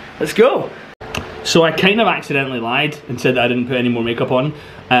 Let's go. So I kind of accidentally lied and said that I didn't put any more makeup on.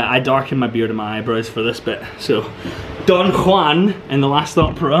 I darkened my beard and my eyebrows for this bit. So, Don Juan in The Last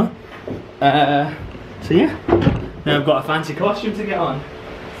Opera. So yeah, now I've got a fancy costume to get on.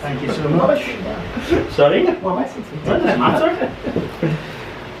 Thank you so much. Sorry? Doesn't matter.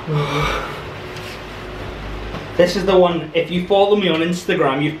 This is the one, if you follow me on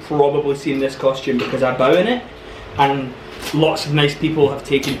Instagram, you've probably seen this costume because I bow in it. And lots of nice people have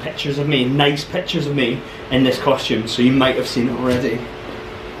taken pictures of me, nice pictures of me in this costume, so you might have seen it already.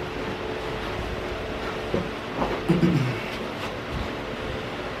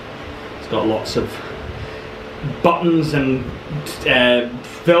 It's got lots of buttons and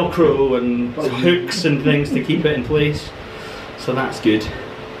Velcro and hooks and things to keep it in place, so that's good.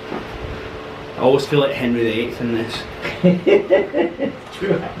 I always feel like Henry VIII in this.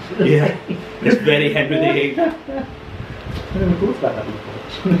 True, actually. Yeah, it's very Henry VIII. I never thought about that before.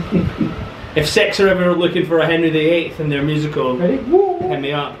 If Six are ever looking for a Henry VIII in their musical, Ready? hit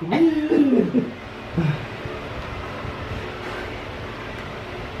me up.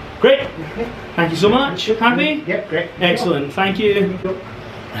 Great. Thank you so much. Happy? Yep, great. Excellent. Thank you.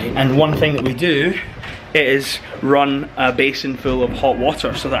 Right, and one thing that we do is run a basin full of hot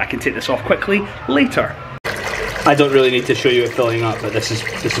water so that I can take this off quickly later. I don't really need to show you it filling up, but this is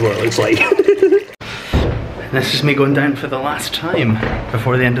what it looks like. This is me going down for the last time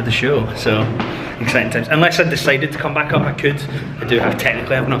before the end of the show, so exciting times. Unless I decided to come back up, I could. I do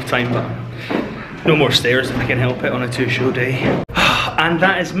technically have enough time, but no more stairs if I can help it on a 2-show day. And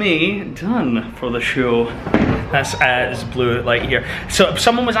that is me done for the show. That's this blue light here. So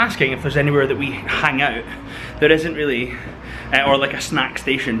someone was asking if there's anywhere that we hang out. There isn't really, or like a snack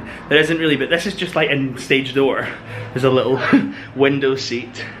station. There isn't really, but this is just like in stage door. There's a little window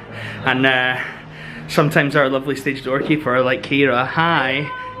seat, and sometimes our lovely stage doorkeeper, like Kira, hi.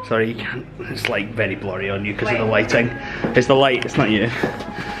 Sorry, you can't. It's like very blurry on you because of the lighting. It's the light. It's not you.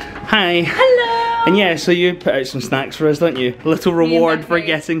 Hi. Hello. And yeah, so you put out some snacks for us, don't you? A little reward for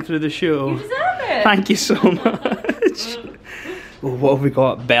getting through the show. You deserve it. Thank you so much. what have we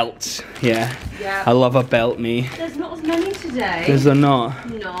got? Belts. Yeah. Yeah. I love a belt, me. There's not as many today. Is there not?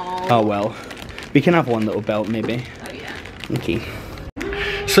 No. Oh well. We can have one little belt maybe. Oh yeah. Okay.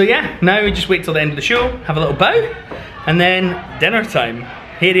 So yeah, now we just wait till the end of the show, have a little bow, and then dinner time.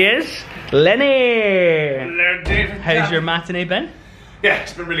 Here he is, Lenny. Hello, David. How's your matinee been? Yeah,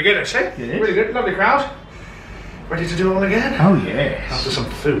 it's been really good actually. Good. Really good, lovely crowd. Ready to do it all again? Oh yes. After some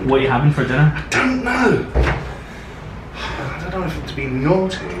food. What are you having for dinner? I don't know. I don't know if it's been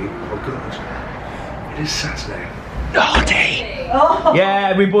naughty or good. It is Saturday. Naughty. Oh.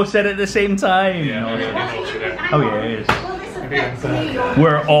 Yeah, we both said it at the same time. Oh yes.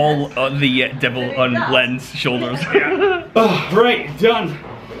 We're all on the devil on Len's shoulders. Oh, right, done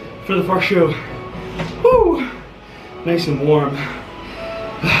for the first show. Woo! Nice and warm.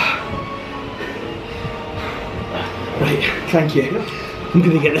 Right, thank you. I'm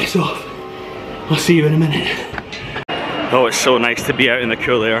gonna get this off. I'll see you in a minute. Oh, it's so nice to be out in the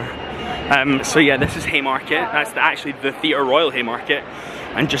cool air. So yeah, this is Haymarket. That's actually the Theatre Royal Haymarket.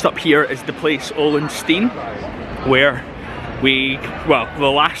 And just up here is the place Olenstein, where well, the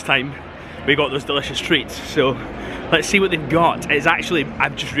last time we got those delicious treats. So let's see what they've got. It's actually,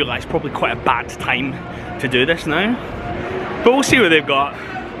 I've just realised, probably quite a bad time to do this now. But we'll see what they've got.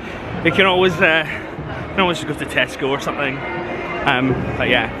 We can always just go to Tesco or something. But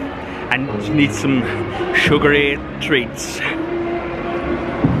yeah, I need some sugary treats.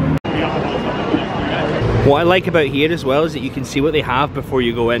 What I like about here as well is that you can see what they have before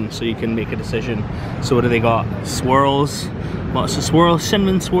you go in, so you can make a decision. So what do they got? Swirls, lots of swirls,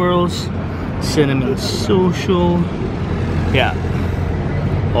 cinnamon social, yeah,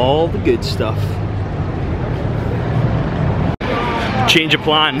 all the good stuff. Change of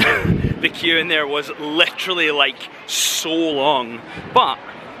plan. The queue in there was literally like so long, but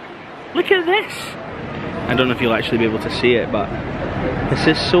look at this. I don't know if you'll actually be able to see it, but this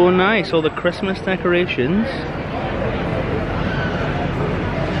is so nice, all the Christmas decorations.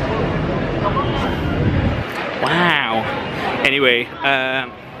 Wow. Anyway,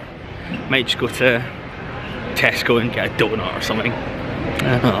 might just go to Tesco and get a donut or something.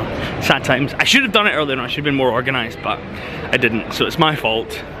 Sad times. I should have done it earlier on, I should have been more organised, but I didn't, so it's my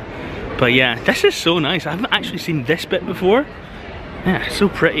fault. But yeah, this is so nice. I haven't actually seen this bit before. Yeah, so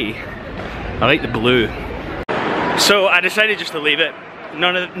pretty. I like the blue. So I decided just to leave it.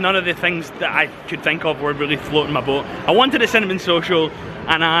 None of the things that I could think of were really floating my boat. I wanted a cinnamon social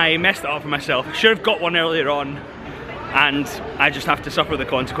and I messed it up for myself. I should have got one earlier on, and I just have to suffer the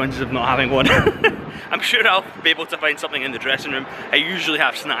consequences of not having one. I'm sure I'll be able to find something in the dressing room. I usually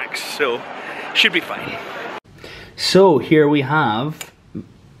have snacks, so should be fine. So here we have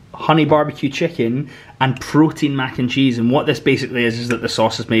honey barbecue chicken and protein mac and cheese, and what this basically is that the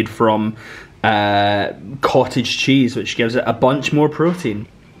sauce is made from cottage cheese, which gives it a bunch more protein.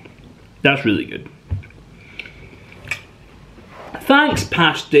 That's really good. Thanks,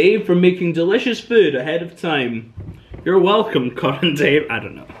 Past Dave, for making delicious food ahead of time. You're welcome, Current Dave. I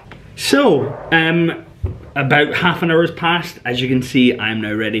don't know. So, about half an hour's passed. As you can see, I'm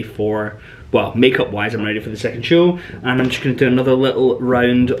now ready for, well, makeup wise, I'm ready for the second show, and I'm just going to do another little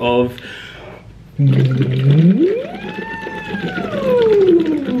round of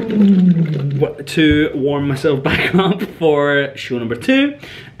to warm myself back up for show number 2.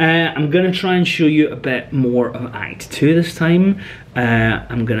 I'm gonna try and show you a bit more of Act 2 this time.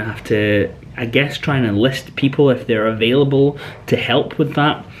 I'm gonna have to, I guess, try and enlist people if they're available to help with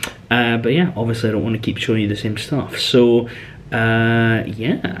that. But yeah, obviously I don't want to keep showing you the same stuff. So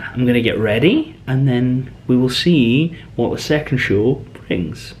yeah, I'm gonna get ready and then we will see what the second show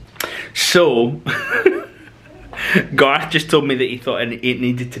brings. So Garth just told me that he thought it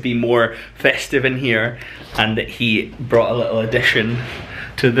needed to be more festive in here, and that he brought a little addition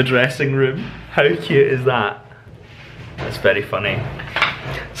to the dressing room. How cute is that? That's very funny.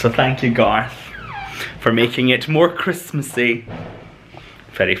 So thank you, Garth, for making it more Christmassy.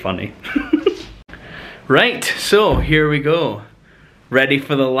 Very funny. Right, so here we go. Ready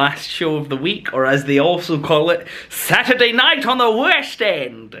for the last show of the week, or as they also call it, Saturday night on the West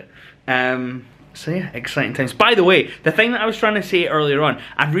End. So yeah, exciting times. By the way, the thing that I was trying to say earlier on,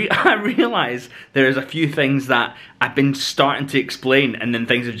 I realised there's a few things that I've been starting to explain, and then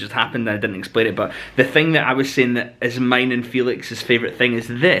things have just happened and I didn't explain it. But the thing that I was saying that is mine and Felix's favourite thing is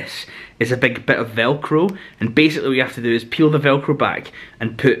this is a big bit of Velcro, and basically what you have to do is peel the Velcro back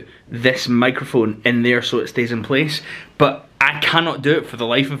and put this microphone in there so it stays in place. But I cannot do it for the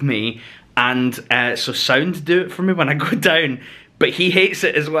life of me, and so sound do it for me when I go down, but he hates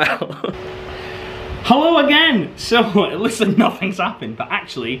it as well. Hello again! So, it looks like nothing's happened, but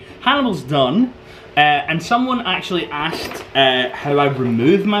actually, Hannibal's done. And someone actually asked how I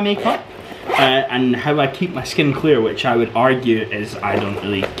remove my makeup and how I keep my skin clear, which I would argue is I don't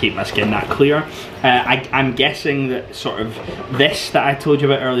really keep my skin that clear. I'm guessing that sort of this that I told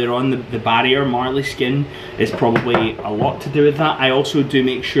you about earlier on, the barrier Marley skin, is probably a lot to do with that. I also do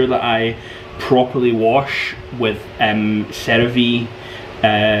make sure that I properly wash with CeraVe,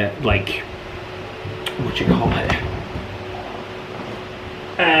 like, what do you call it?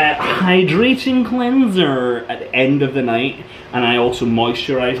 Hydrating cleanser at the end of the night, and I also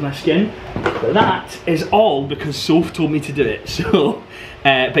moisturize my skin. But that is all because Soph told me to do it. So,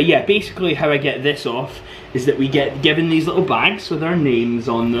 but yeah, basically how I get this off is that we get given these little bags with our names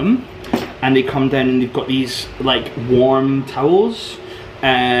on them, and they come down and they've got these like warm towels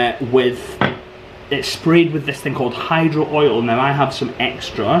with it's sprayed with this thing called hydro oil. Now I have some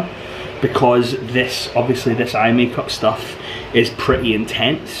extra because this, obviously this eye makeup stuff is pretty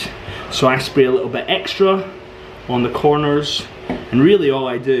intense. So I spray a little bit extra on the corners, and really all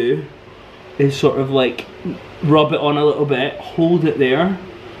I do is sort of like rub it on a little bit, hold it there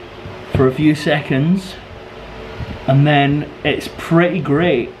for a few seconds, and then it's pretty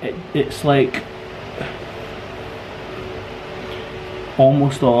great. It's like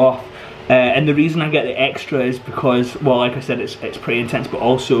almost off. And the reason I get the extra is because, well, like I said, it's pretty intense, but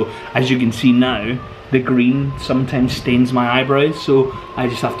also, as you can see now, the green sometimes stains my eyebrows, so I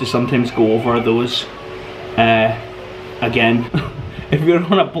just have to sometimes go over those. Again, if you're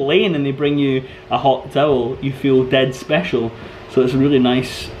on a plane and they bring you a hot towel, you feel dead special. So it's really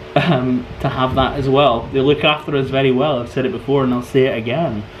nice to have that as well. They look after us very well. I've said it before and I'll say it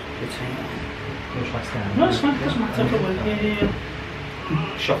again. No, it's fine. Doesn't matter. Yeah.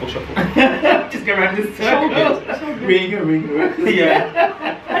 Shuffle, shuffle. Just go around this circle. Ring.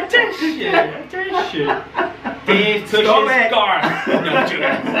 Yeah. Attention. Dave pushes Garth. No, I'm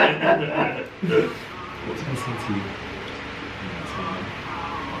joking. What's going to say to you?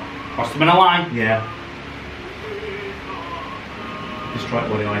 Must have been a lie. Yeah. Just strike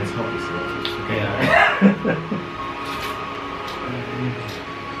while the iron's hot, you see. Yeah.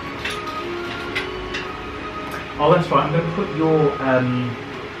 Oh, that's right. I'm going to put your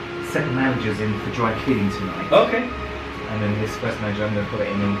second managers in for dry cleaning tonight. Okay. And then this first manager, I'm going to put it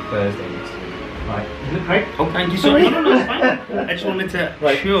in on Thursday next week. Right. You look great. Oh, thank you so much. No, it's fine. I just wanted to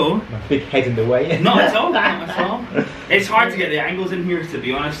show. My big head in the way. No, it's all that. It's all. It's hard to get the angles in here, to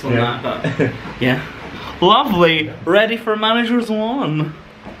be honest, on that, but yeah. Lovely. Ready for managers one.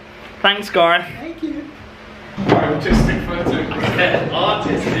 Thanks, Garth. Thank you. Artistic photo.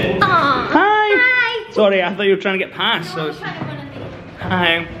 Artistic. Aww. Hi. Hi. Sorry, I thought you were trying to get past. No, So I'm trying to run a thing.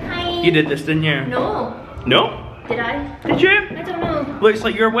 hi. Hi. You did this, didn't you? No. No? Did I? Did you? I don't know. Looks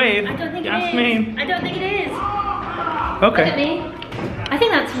like your wave. I don't think That's it is. me. I don't think it is. Look Okay. at me. I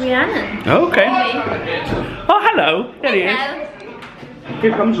think that's Rhiannon. Okay. Maybe. Oh, hello. There he is. Hello.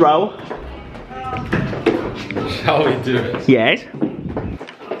 Here comes Raoul. Shall we do it? Yes.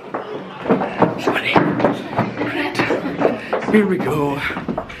 Somebody. Right. Here we go.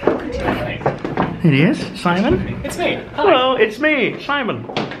 It is Simon. It's me. Hello, it's me, Simon.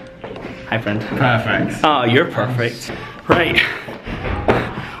 Hi, friend. Perfect. Oh, you're perfect. Right.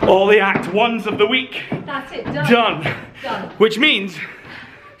 All the act ones of the week That's it, done. done. Done. Which means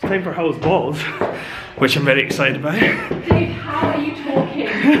it's time for Howl's Balls, which I'm very excited about. Dave, how are you talking?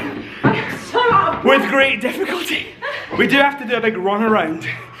 I'm so out of With great difficulty. We do have to do a big run around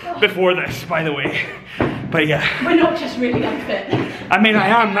before this, by the way. But yeah. We're not just really unfit. I mean, I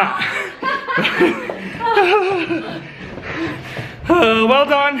am that. Oh, well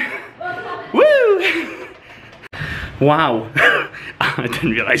done. Woo! Wow. I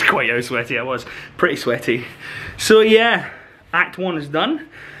didn't realise quite how sweaty I was. Pretty sweaty. So yeah, Act 1 is done,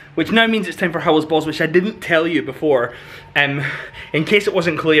 which now means it's time for Howl's Balls, which I didn't tell you before. In case it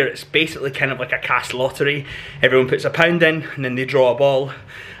wasn't clear, it's basically kind of like a cast lottery. Everyone puts £1 in, and then they draw a ball,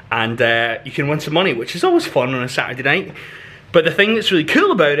 and you can win some money, which is always fun on a Saturday night. But the thing that's really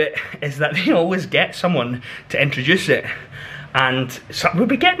cool about it is that they always get someone to introduce it. And so we'll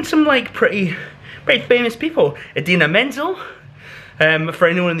be getting some like pretty famous people. Idina Menzel, for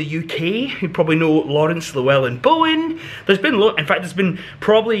anyone in the UK, you probably know Lawrence Llewellyn-Bowen. There's been, in fact, there's been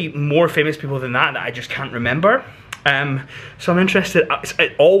probably more famous people than that I just can't remember. So I'm interested, it's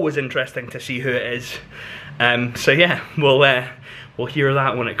always interesting to see who it is. So yeah, we'll hear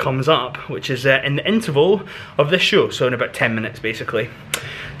that when it comes up, which is in the interval of this show, so in about 10 minutes basically.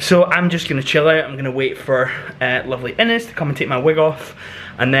 So I'm just gonna chill out. I'm gonna wait for lovely Innes to come and take my wig off,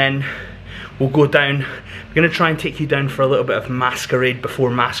 and then we'll go down. We're gonna try and take you down for a little bit of masquerade before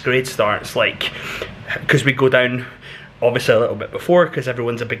masquerade starts, like, because we go down obviously a little bit before because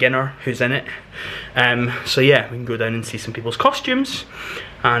everyone's a beginner who's in it. So yeah, we can go down and see some people's costumes,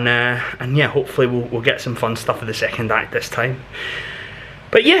 and yeah, hopefully we'll get some fun stuff for the second act this time.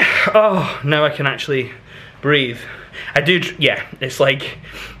 But yeah, oh, now I can actually breathe. I do, yeah, it's like,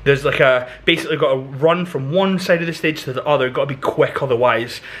 there's like basically got to run from one side of the stage to the other, got to be quick,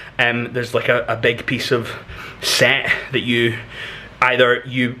 otherwise there's like a big piece of set that either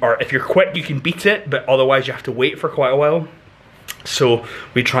if you're quick you can beat it, but otherwise you have to wait for quite a while. So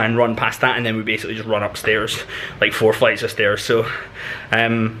we try and run past that, and then we basically just run upstairs, like 4 flights of stairs. So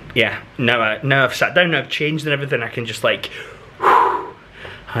yeah, now I've sat down, now I've changed and everything, I can just like,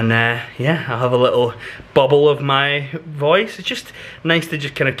 and yeah, I'll have a little bubble of my voice. It's just nice to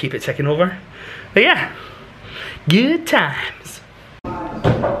just kind of keep it ticking over. But yeah, good times.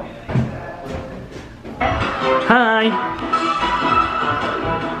 Hi.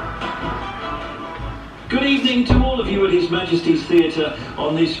 Good evening to all of you at His Majesty's Theatre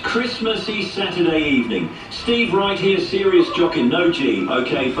on this Christmassy Saturday evening. Steve Wright here, serious jockey, no G.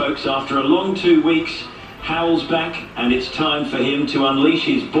 Okay folks, after a long 2 weeks, Howell's back, and it's time for him to unleash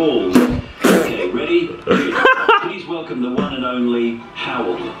his balls. Okay, ready? Please welcome the one and only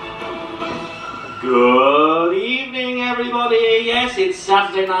Howell. Good evening, everybody. Yes, it's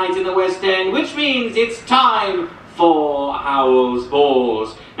Saturday night in the West End, which means it's time for Howell's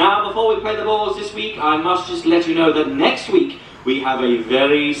Balls. Now, before we play the balls this week, I must just let you know that next week we have a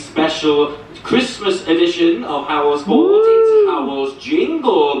very special Christmas edition of Howell's Balls. It's Howell's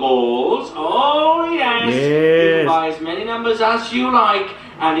Jingle Balls. Oh yes. You can buy as many numbers as you like,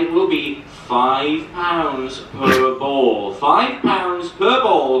 and it will be £5 per ball. £5 per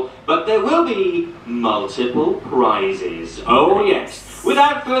ball, but there will be multiple prizes. Oh yes.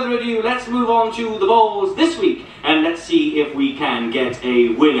 Without further ado, let's move on to the balls this week, and let's see if we can get a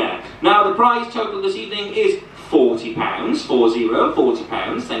winner. Now, the prize total this evening is £40,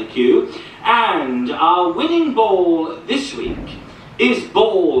 £40, thank you. And our winning ball this week is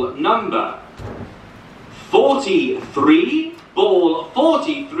ball number 43. Ball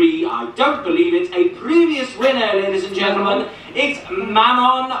 43, I don't believe it, a previous winner, ladies and gentlemen. It's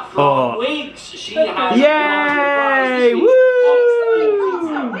Manon from Wiggs. She has Yay! Woo!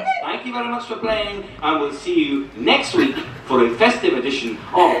 Thank you very much for playing, and we'll see you next week for a festive edition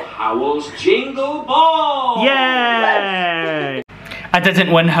of Howell's Jingle Balls. Yay! I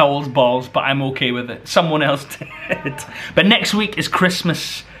didn't win Howell's Balls, but I'm okay with it. Someone else did. But next week is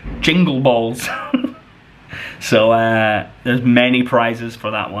Christmas Jingle Balls. So there's many prizes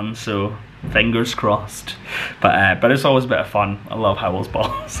for that one, so fingers crossed. But it's always a bit of fun. I love Howell's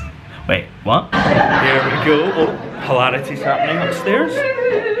Balls. Wait, what? Here we go. Oh, hilarity's happening upstairs.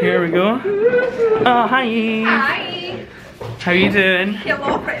 Here we go. Oh, hi. Hi. How you doing?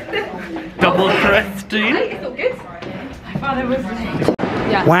 Hello, Kristen. Double Christine. It's all good. My father was late.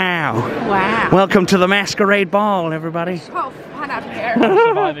 Yeah. Wow. Wow. Welcome to the Masquerade Ball, everybody. Oh, fun out here.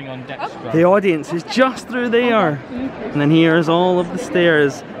 Surviving on Dexter. The audience is just through there. And then here's all of the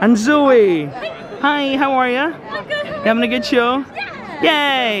stairs. And Zoe! Hi, how are you? I'm good. You having a good show? Yeah.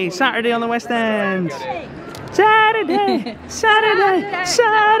 Yay! Saturday on the West End. Saturday, Saturday,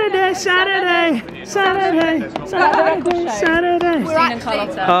 Saturday, Saturday, Saturday, Saturday, Saturday. We're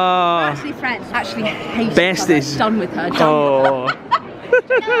actually friends. Actually hate besties. Done with her. Oh.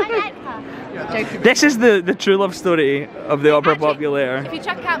 This is the true love story of the Opera Populaire. If you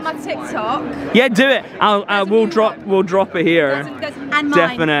check out my TikTok, yeah, do it. We'll drop it here. and mine.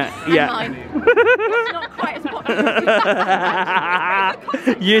 Definite. And yeah. mine. It's not quite as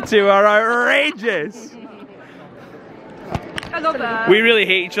popular. You two are outrageous. I love that. We really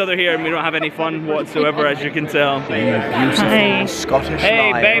hate each other here, and we don't have any fun whatsoever, as you can tell. Hey, Scottish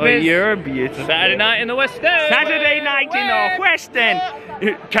hey, light. babies. Oh, you're beautiful. Saturday night in the West End. Saturday night in the West End.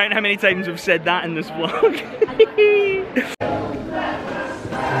 Count how many times we've said that in this vlog.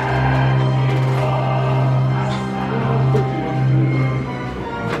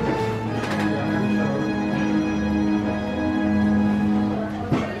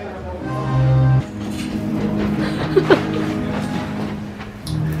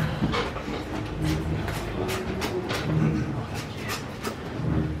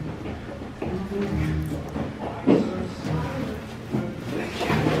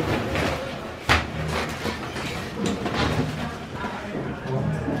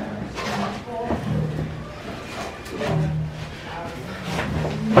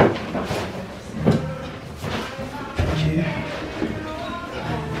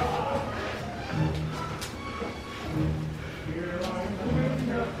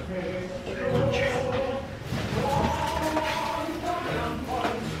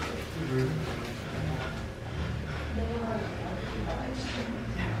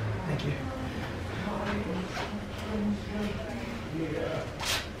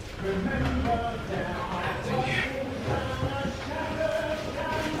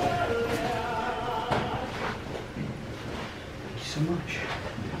 So much.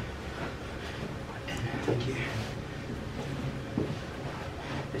 Thank you.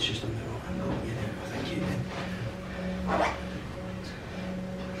 It's just a little angle, you know. Thank you.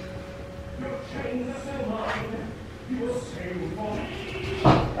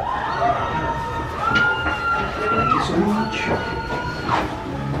 Thank you so much.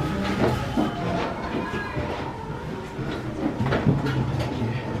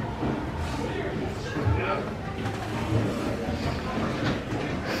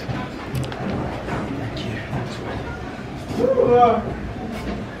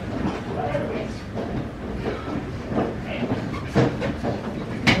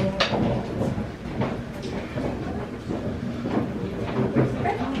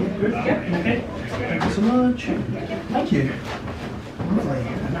 Thank you so much. Thank you. Lovely.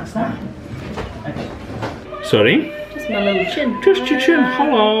 And that's that. Sorry? Just my little chin. Just your chin.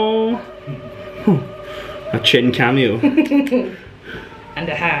 Hello. A chin cameo. And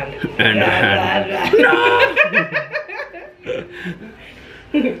a hand. And a hand. No!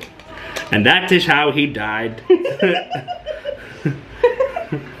 And that is how he died.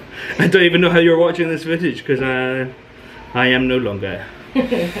 I don't even know how you're watching this footage because I am no longer.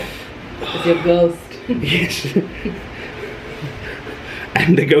 It's your ghost. Yes.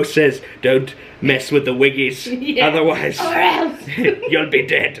 And the ghost says, don't mess with the wiggies, Yeah. otherwise Or else. you'll be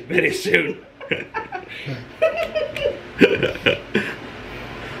dead very soon.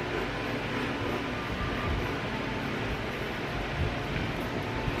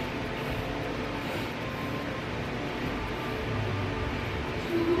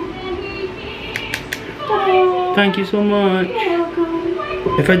 Thank you so much.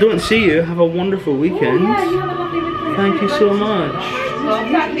 If I don't see you, have a wonderful weekend. Yeah, you have a lovely weekend. Thank you so much. Well,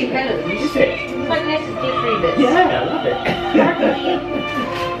 exactly, Helen. Is it? It's like necessary bits. Yeah, I love it.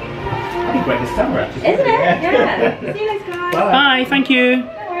 I think we're in the summer actually. Isn't it? Yeah. See you next guys. Bye. Bye, thank you. No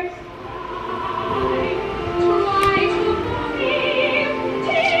worries.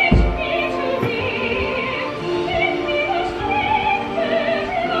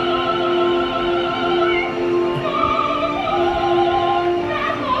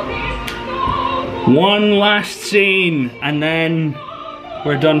 One last scene and then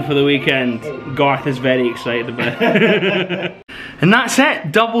we're done for the weekend. Garth is very excited about it. And that's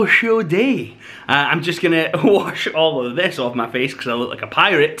it, double show day. I'm just gonna wash all of this off my face because I look like a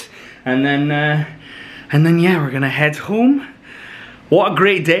pirate. And then yeah, we're gonna head home. What a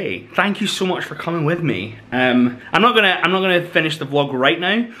great day. Thank you so much for coming with me. I'm not gonna finish the vlog right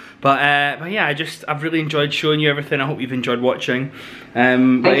now, but yeah, I've really enjoyed showing you everything. I hope you've enjoyed watching.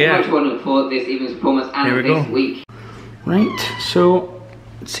 Thanks But yeah. so much for this evening's performance Here we and this go. week. Right, so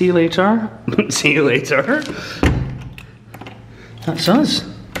see you later. See you later. That's us.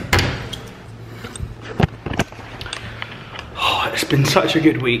 Oh, it's been such a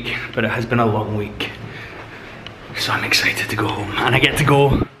good week, but it has been a long week. So I'm excited to go home, and I get to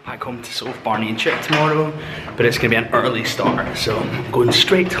go back home to Soph, Barney and Chip tomorrow, but it's gonna be an early start, so I'm going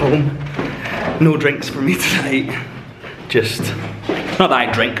straight home. No drinks for me tonight. Just, not that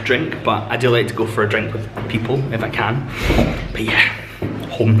I drink, but I do like to go for a drink with people if I can. But yeah,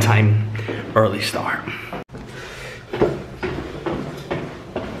 home time, early start.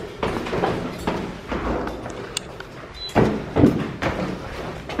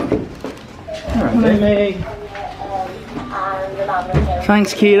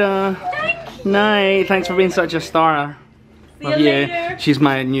 Thanks, Kira. Thank you. Night. Thanks for being such a star. See you later. She's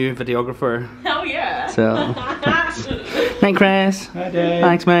my new videographer. Oh yeah. So. Night, Chris. Hi, Dave.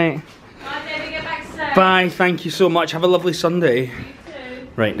 Thanks, mate. Bye, David. Get back safe. Bye. Thank you so much. Have a lovely Sunday. You too.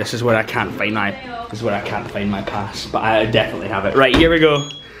 Right. This is where I can't find my pass, but I definitely have it. Right. Here we go.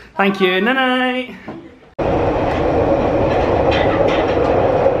 Thank you. Night night.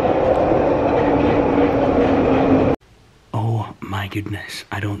 Oh my goodness,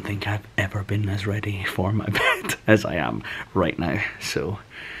 I don't think I've ever been as ready for my bed as I am right now. So,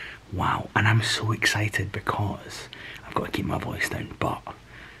 wow. And I'm so excited because I've got to keep my voice down, but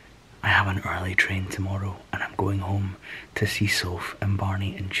I have an early train tomorrow and I'm going home to see Soph and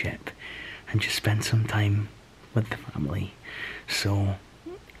Barney and Chip and just spend some time with the family. So,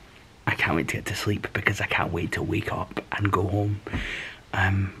 I can't wait to get to sleep because I can't wait to wake up and go home.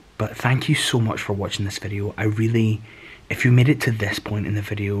 But thank you so much for watching this video. If you made it to this point in the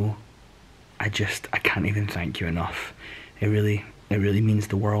video, I can't even thank you enough. It really means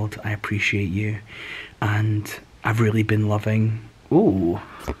the world. I appreciate you. And I've really been loving,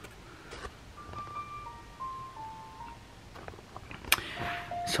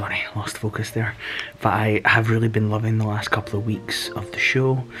 Sorry, lost focus there. But I have really been loving the last couple of weeks of the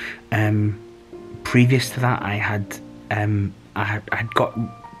show. Previous to that, I had got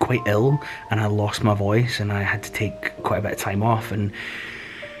quite ill and I lost my voice and I had to take quite a bit of time off, and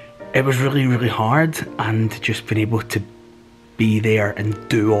it was really, really hard. And just being able to be there and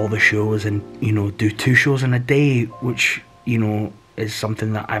do all the shows, and you know, do 2 shows in a day, which, you know, is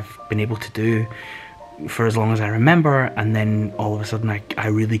something that I've been able to do for as long as I remember, and then all of a sudden I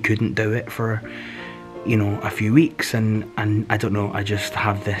really couldn't do it for, you know, a few weeks, and I don't know, I just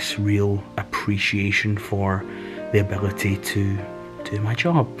have this real appreciation for the ability to do my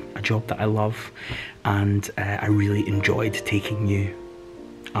job, a job that I love, and I really enjoyed taking you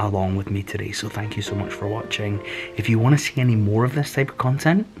along with me today. So thank you so much for watching. If you want to see any more of this type of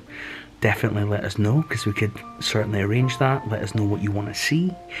content, definitely let us know, because we could certainly arrange that. Let us know what you want to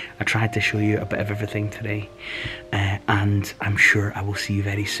see. I tried to show you a bit of everything today, and I'm sure I will see you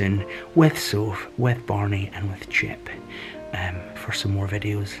very soon with Soph, with Barney and with Chip for some more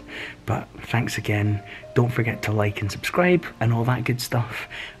videos. But thanks again, don't forget to like and subscribe and all that good stuff,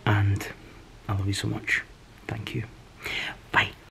 and I love you so much. Thank you.